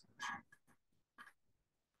questions?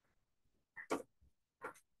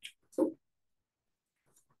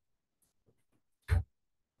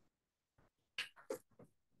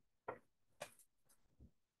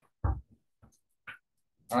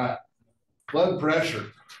 All right, blood pressure.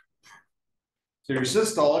 So your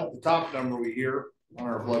systolic, the top number we hear on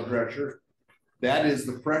our blood pressure, that is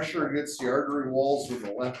the pressure against the artery walls when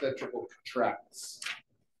the left ventricle contracts.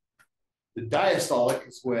 The diastolic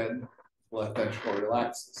is when the left ventricle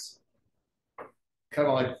relaxes. Kind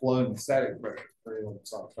of like flowing with static pressure for anyone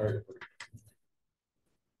that's on fire.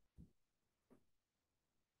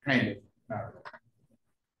 Kind of, not really.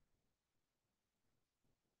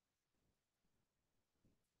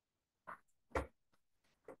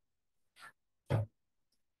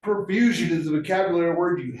 Perfusion is a vocabulary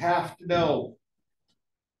word you have to know.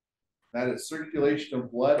 That is circulation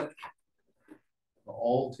of blood to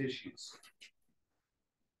all tissues.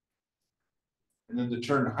 And then the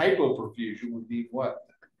term hypoperfusion would be what?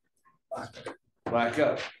 Black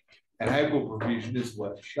up. And hypoperfusion is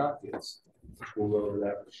what shock is. We'll go over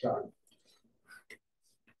that for shot.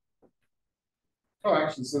 Oh,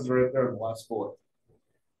 actually, it says right there in the last bullet.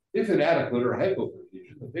 If inadequate or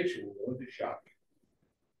hypoperfusion, the patient will go into shock.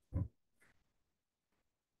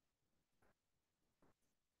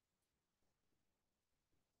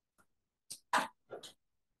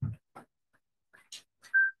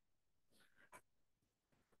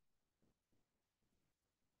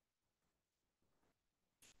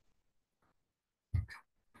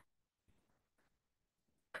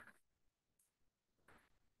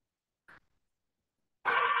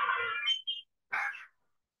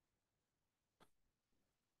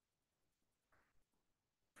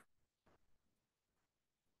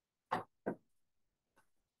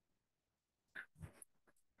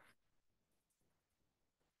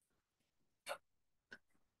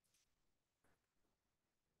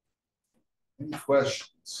 Any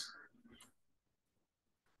questions?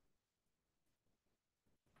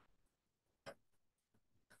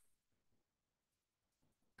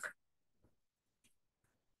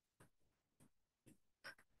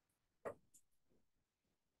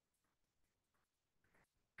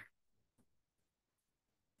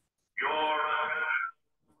 Your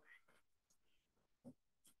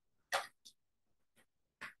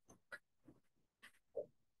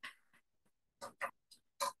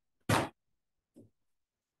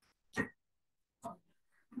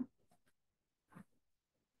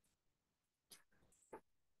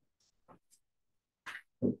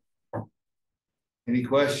Any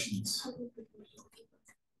questions?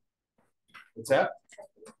 What's that?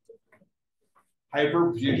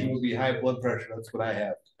 Hyperperfusion would be high blood pressure. That's what I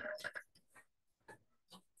have.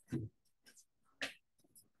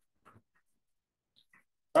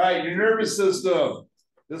 All right, your nervous system.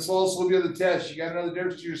 This will also be on the test. You got to know the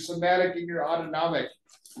difference between your somatic and your autonomic.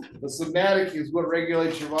 The somatic is what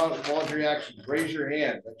regulates your voluntary actions. Raise your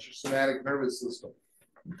hand. That's your somatic nervous system.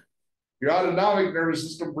 Your autonomic nervous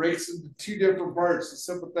system breaks into two different parts, the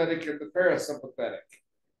sympathetic and the parasympathetic.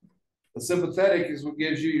 The sympathetic is what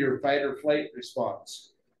gives you your fight or flight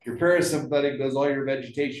response. Your parasympathetic does all your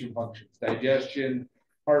vegetation functions, digestion,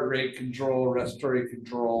 heart rate control, respiratory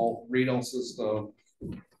control, renal system,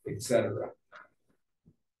 etc.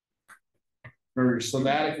 Remember, your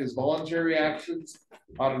somatic is voluntary actions,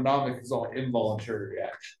 autonomic is all involuntary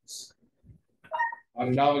reactions.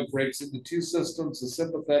 Autonomic breaks into two systems, the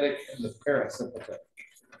sympathetic and the parasympathetic.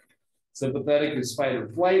 Sympathetic is fight or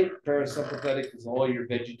flight, parasympathetic is all your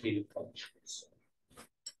vegetative functions.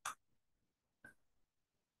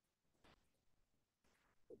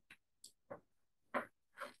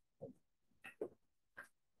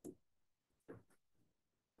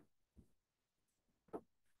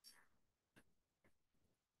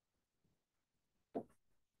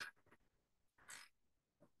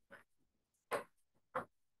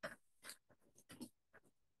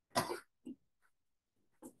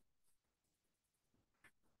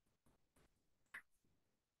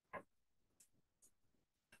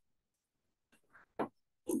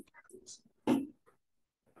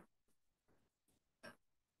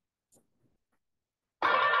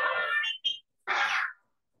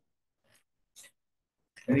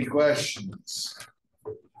 Any questions?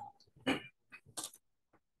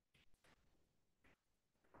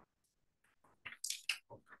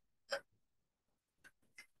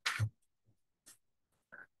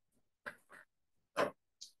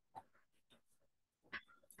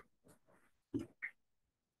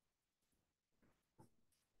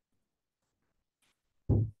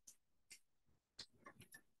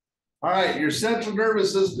 All right, your central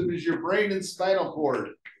nervous system is your brain and spinal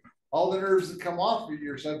cord. All the nerves that come off of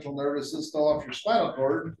your central nervous system, off your spinal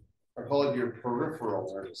cord, are called your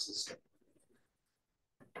peripheral nervous system.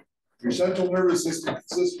 Your central nervous system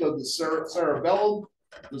consists of the cerebellum,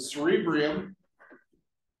 the cerebrium,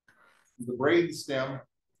 the brain stem,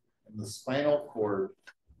 and the spinal cord.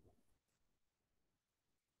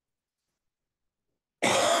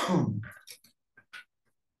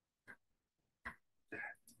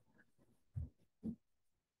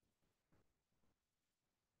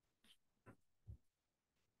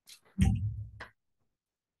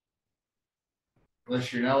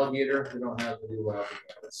 Unless you're an alligator, we don't have any wild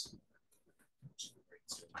animals.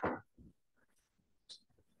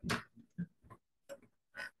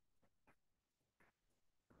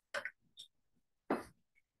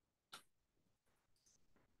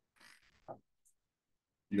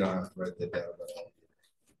 You don't have to write that down.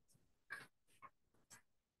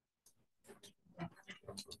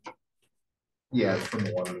 Yeah, it's from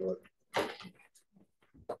the Waterwood.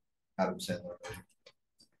 Adam Sandler.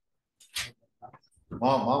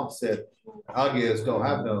 Mom said alligators don't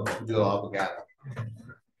have no real avocado.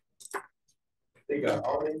 They got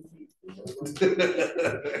all in.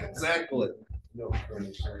 Exactly. No,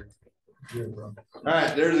 sorry. All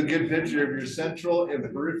right, there's a good picture of your central and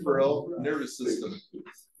peripheral nervous system.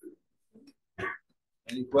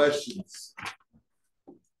 Any questions?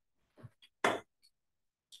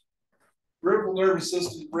 Peripheral nervous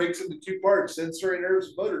system breaks into two parts: sensory nerves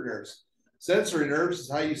and motor nerves. Sensory nerves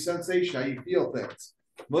is how you sensation, how you feel things.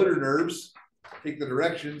 Motor nerves take the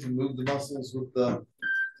directions and move the muscles with the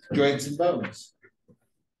joints and bones.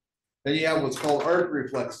 Then you have what's called arc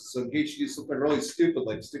reflexes. So in case you do something really stupid,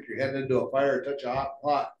 like stick your head into a fire or touch a hot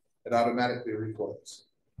pot, it automatically reflows.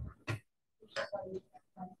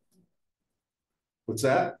 What's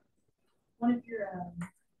that? One of your,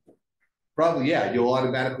 Probably, yeah, you'll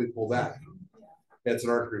automatically pull back. That's an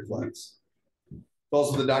arc reflex.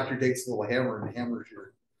 Also, the doctor takes a little hammer and hammers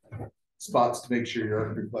your spots to make sure your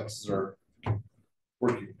arc reflexes are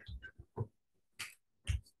working.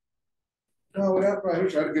 No, I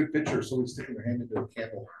wish I had a good picture of somebody sticking their hand into a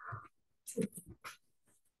candle.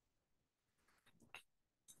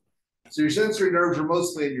 So your sensory nerves are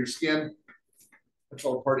mostly in your skin. That's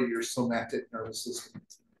all part of your somatic nervous system.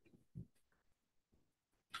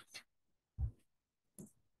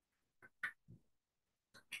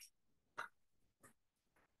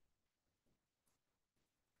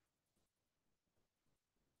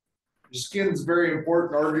 Your skin is a very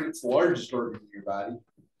important organ. It's the largest organ in your body.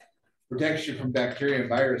 Protects you from bacteria and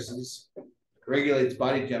viruses. Regulates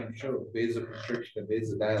body temperature with vasoconstriction and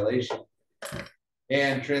vasodilation.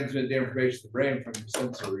 And transmits the information to the brain from your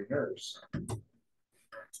sensory nerves.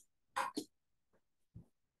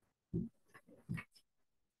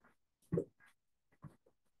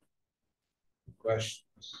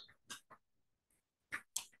 Questions?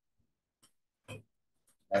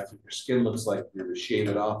 That's what your skin looks like. You're to shave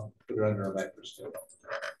it off and put it under a microscope.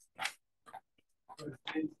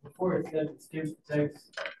 Before it said the skin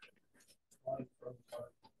protects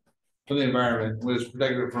From the environment, what it's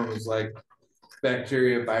protected from is like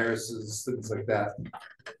bacteria, viruses, things like that.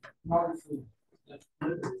 obviously that's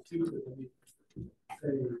literally too, but I mean, say,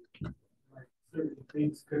 like certain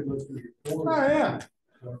things could go through your pores. Oh yeah.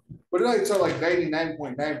 But it's like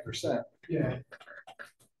 99.9%. Yeah.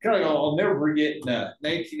 Kind of, I'll never forget in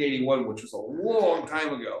 1981, which was a long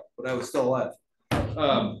time ago, but I was still alive.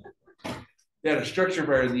 They had a structure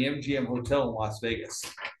fire in the MGM Hotel in Las Vegas,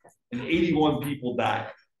 and 81 people died.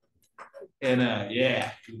 And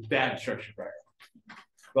yeah, it was a bad structure fire.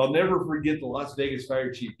 But I'll never forget the Las Vegas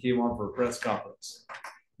fire chief came on for a press conference.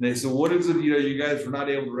 And they said, what is it, you guys were not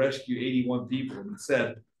able to rescue 81 people? And he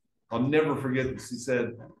said, I'll never forget this. He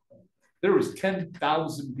said, there was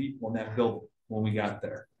 10,000 people in that building when we got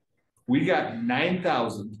there. We got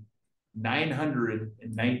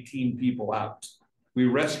 9,919 people out. We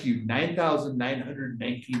rescued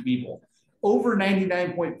 9,919 people. Over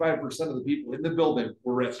 99.5% of the people in the building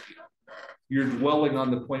were rescued. You're dwelling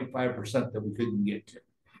on the 0.5% that we couldn't get to.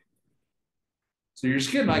 So your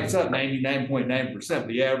skin lights up 99.9%,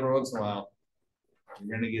 but yeah, every once in a while,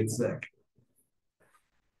 you're gonna get sick.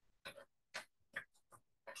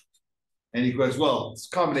 Any questions? Well, it's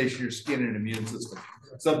a combination of your skin and immune system.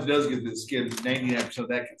 Something does get to the skin, 99% of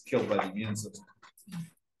that gets killed by the immune system.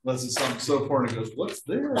 Unless it's something so foreign, it goes, what's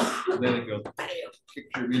there? And then it goes, bam, kicks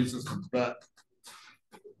your immune system's butt.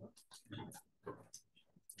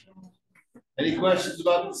 Any questions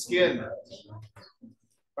about the skin?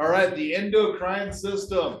 All right, the endocrine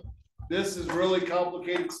system. This is really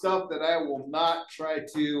complicated stuff that I will not try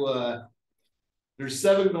to, there's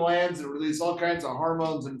 7 glands that release all kinds of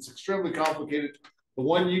hormones, and it's extremely complicated. The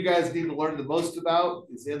one you guys need to learn the most about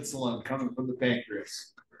is insulin coming from the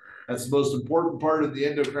pancreas. That's the most important part of the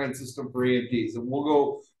endocrine system for EMTs. And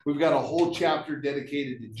we've got a whole chapter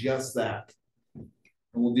dedicated to just that. And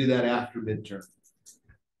we'll do that after midterm.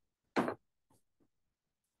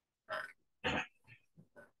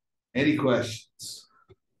 Any questions?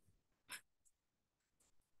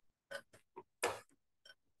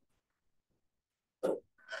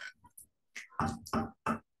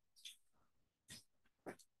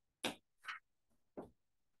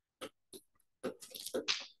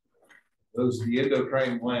 Those are the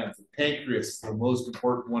endocrine glands. The pancreas is the most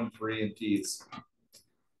important one for EMTs.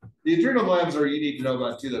 The adrenal glands are unique to know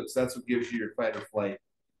about too, though, because that's what gives you your fight or flight.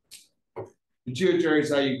 Pituitary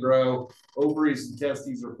is how you grow. Ovaries and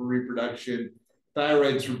testes are for reproduction.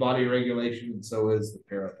 Thyroid's for body regulation, and so is the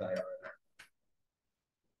parathyroid.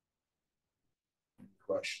 Any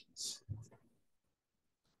questions?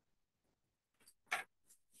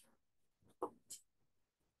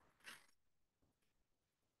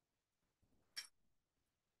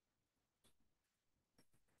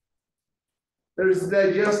 There's the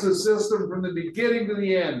digestive system from the beginning to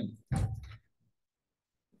the end.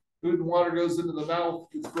 Food and water goes into the mouth,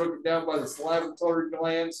 gets broken down by the salivatory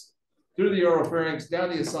glands, through the oropharynx, down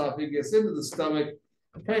the esophagus, into the stomach.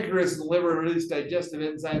 Pancreas and the liver release digestive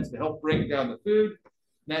enzymes to help break down the food.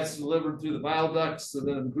 And that's delivered through the bile ducts, and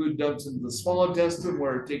then the food dumps into the small intestine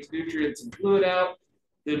where it takes nutrients and fluid out.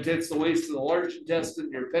 Then it hits the waste of the large intestine.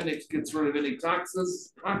 Your appendix gets rid of any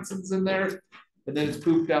toxins in there, and then it's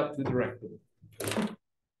pooped out through the rectum.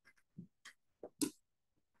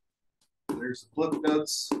 There's the flip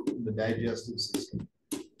notes in the digestive system.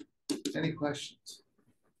 Any questions?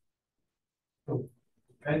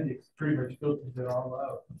 Appendix pretty much filters it all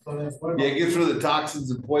out. So that's what. Yeah, it gets rid of the toxins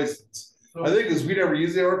and poisons. I think because we never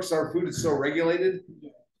use it because our food is so regulated,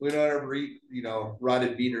 we don't ever eat,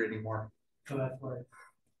 rotted meat anymore. So that's why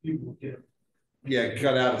people get it. Yeah,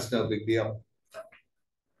 cut out, it's no big deal.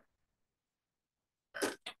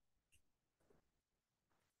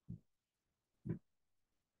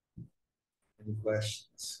 Any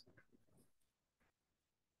questions?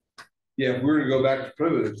 Yeah, if we were to go back to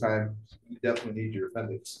primitive time, you definitely need your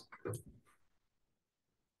appendix.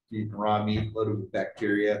 Eating raw meat loaded with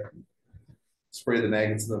bacteria. Spray the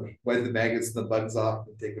maggots, wipe the maggots and the bugs off,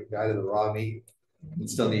 and take a bite of the raw meat. You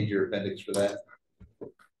still need your appendix for that.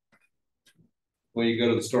 When you go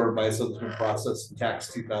to the store and buy something that's been processed and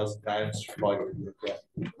taxed 2,000 times, you're probably going to get that.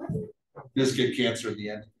 You just get cancer in the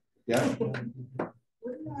end. Yeah.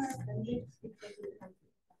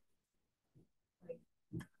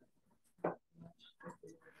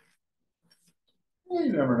 Well,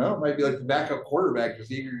 you never know. It might be like the backup quarterback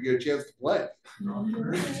just eager to get a chance to play.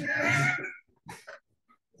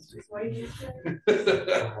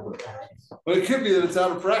 But it could be that it's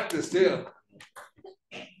out of practice too.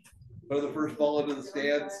 Throw the first ball into the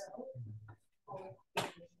stands.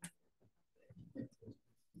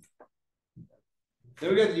 Then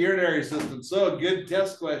we got the urinary system. So a good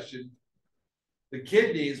test question. The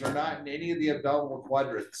kidneys are not in any of the abdominal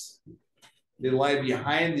quadrants. They lie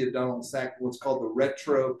behind the abdominal sac, what's called the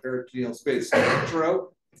retroperitoneal space. So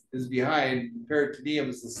retro is behind, peritoneum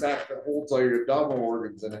is the sac that holds all your abdominal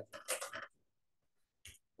organs in it.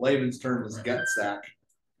 Layman's term is gut sac.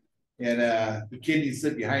 And the kidneys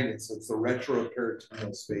sit behind it, so it's the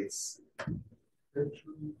retroperitoneal space.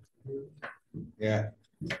 Yeah,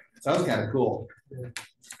 sounds kind of cool.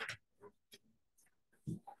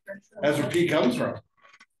 That's where pee comes from.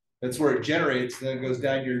 That's where it generates, then it goes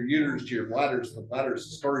down your uterus to your bladders, and the bladder is a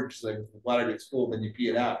storage thing. The bladder gets full, then you pee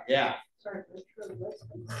it out. Yeah. Sorry,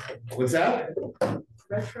 What's that?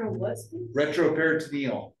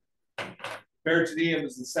 Retroperitoneal. Peritoneum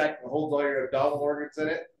is the sac that holds all your abdominal organs in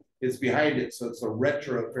it. It's behind it, so it's a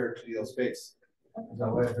retroperitoneal space. Is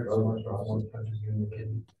that why there's so much hormone punches you in the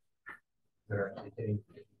kidney? They're actually hitting.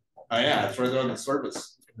 Oh yeah, it's right there on the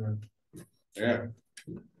surface. Yeah.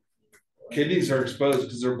 Kidneys are exposed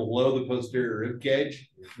because they're below the posterior rib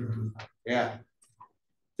cage. Yeah.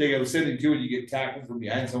 Take a vicinity too when you get tackled from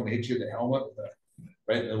behind, someone hits you in the helmet,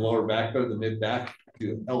 right in the lower back, but the mid back,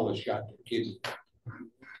 do an hell of a shot to the kidney.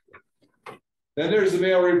 Then there's the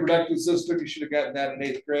male reproductive system. You should have gotten that in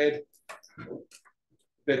 8th grade.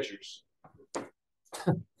 Pictures.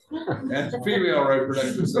 And the female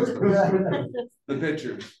reproductive system. The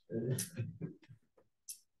pictures.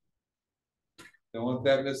 Don't want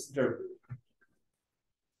that misinterpreted.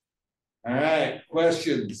 All right,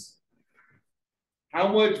 questions. How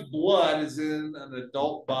much blood is in an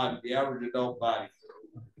adult body, the average adult body?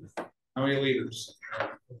 How many liters?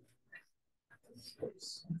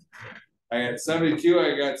 I got 72,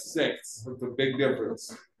 I got 6. That's a big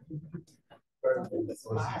difference.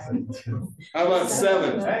 How about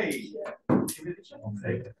 7? Hey. How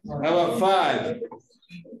about 5?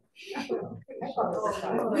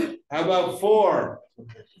 How about 4?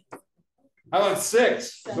 How about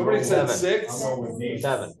 6? Somebody said 6?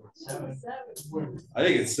 7. I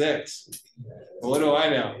think it's 6. Well, what do I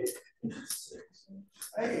know?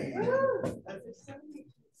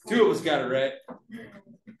 2 of us got it right.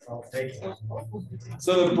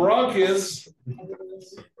 So the bronchus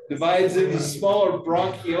divides into smaller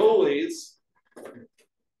bronchioles,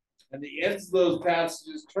 and the ends of those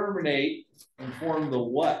passages terminate and form the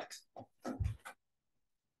what?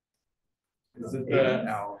 Is it the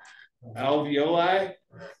alveoli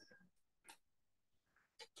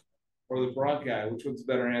or the bronchi? Which one's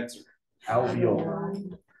the better answer?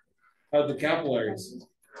 Alveoli. The capillaries.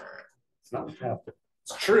 It's not capillary.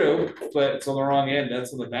 It's true, but it's on the wrong end.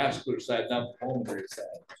 That's on the vascular side, not the pulmonary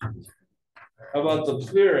side. How about the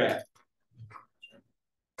pleurae?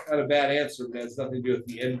 Not a bad answer, but it has nothing to do with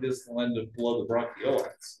the end distal end of below the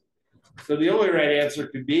bronchioles. So the only right answer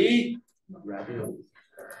could be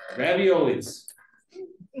Raviolis.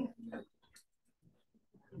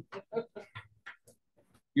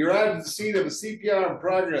 You're at the scene of a CPR in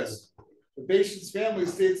progress. The patient's family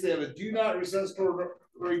states they have a do not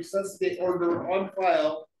resuscitate order on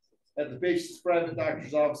file at the patient's private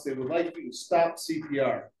doctor's office. They would like you to stop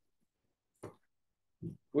CPR.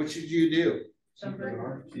 What should you do? They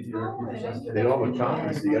don't have a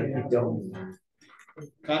compass, you gotta keep going.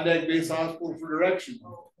 Contact base hospital for direction.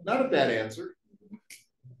 Not a bad answer.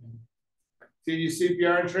 Continue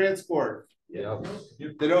CPR and transport. Yeah.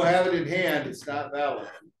 If they don't have it in hand, it's not valid.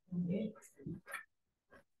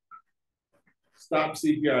 Stop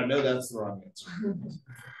CPR. I know that's the wrong answer.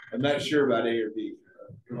 I'm not sure about A or B.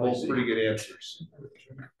 They're both pretty good answers.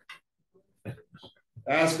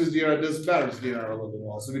 Ask is DNR, it doesn't matter, it's DNR 11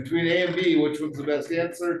 well. So between A and B, which one's the best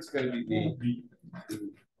answer? It's going to be B.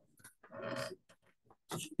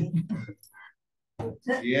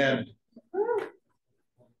 The end.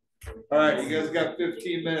 All right, you guys got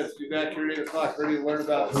 15 minutes. Be back here at 8 o'clock, ready to learn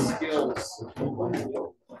about skills.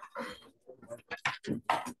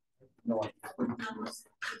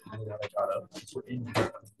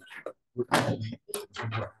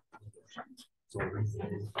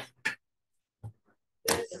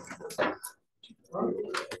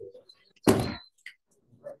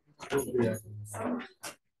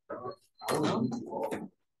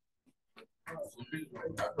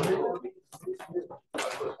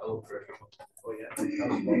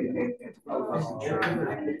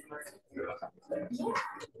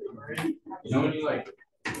 You know when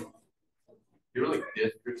you're like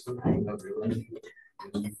this or something, you don't realize,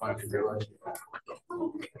 and you finally realize.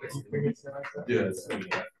 Yes.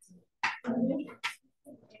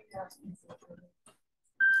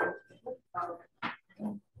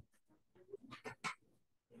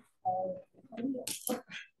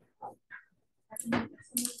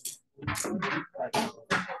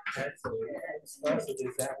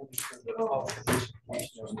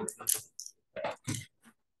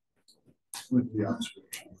 With the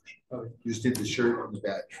observation. You just did the shirt on the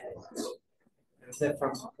back. Is that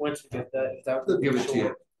from, once you get that, is that? They'll give it to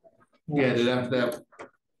you. Yeah, then after that.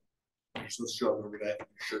 So show over that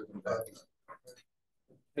shirt on the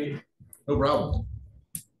back. No problem.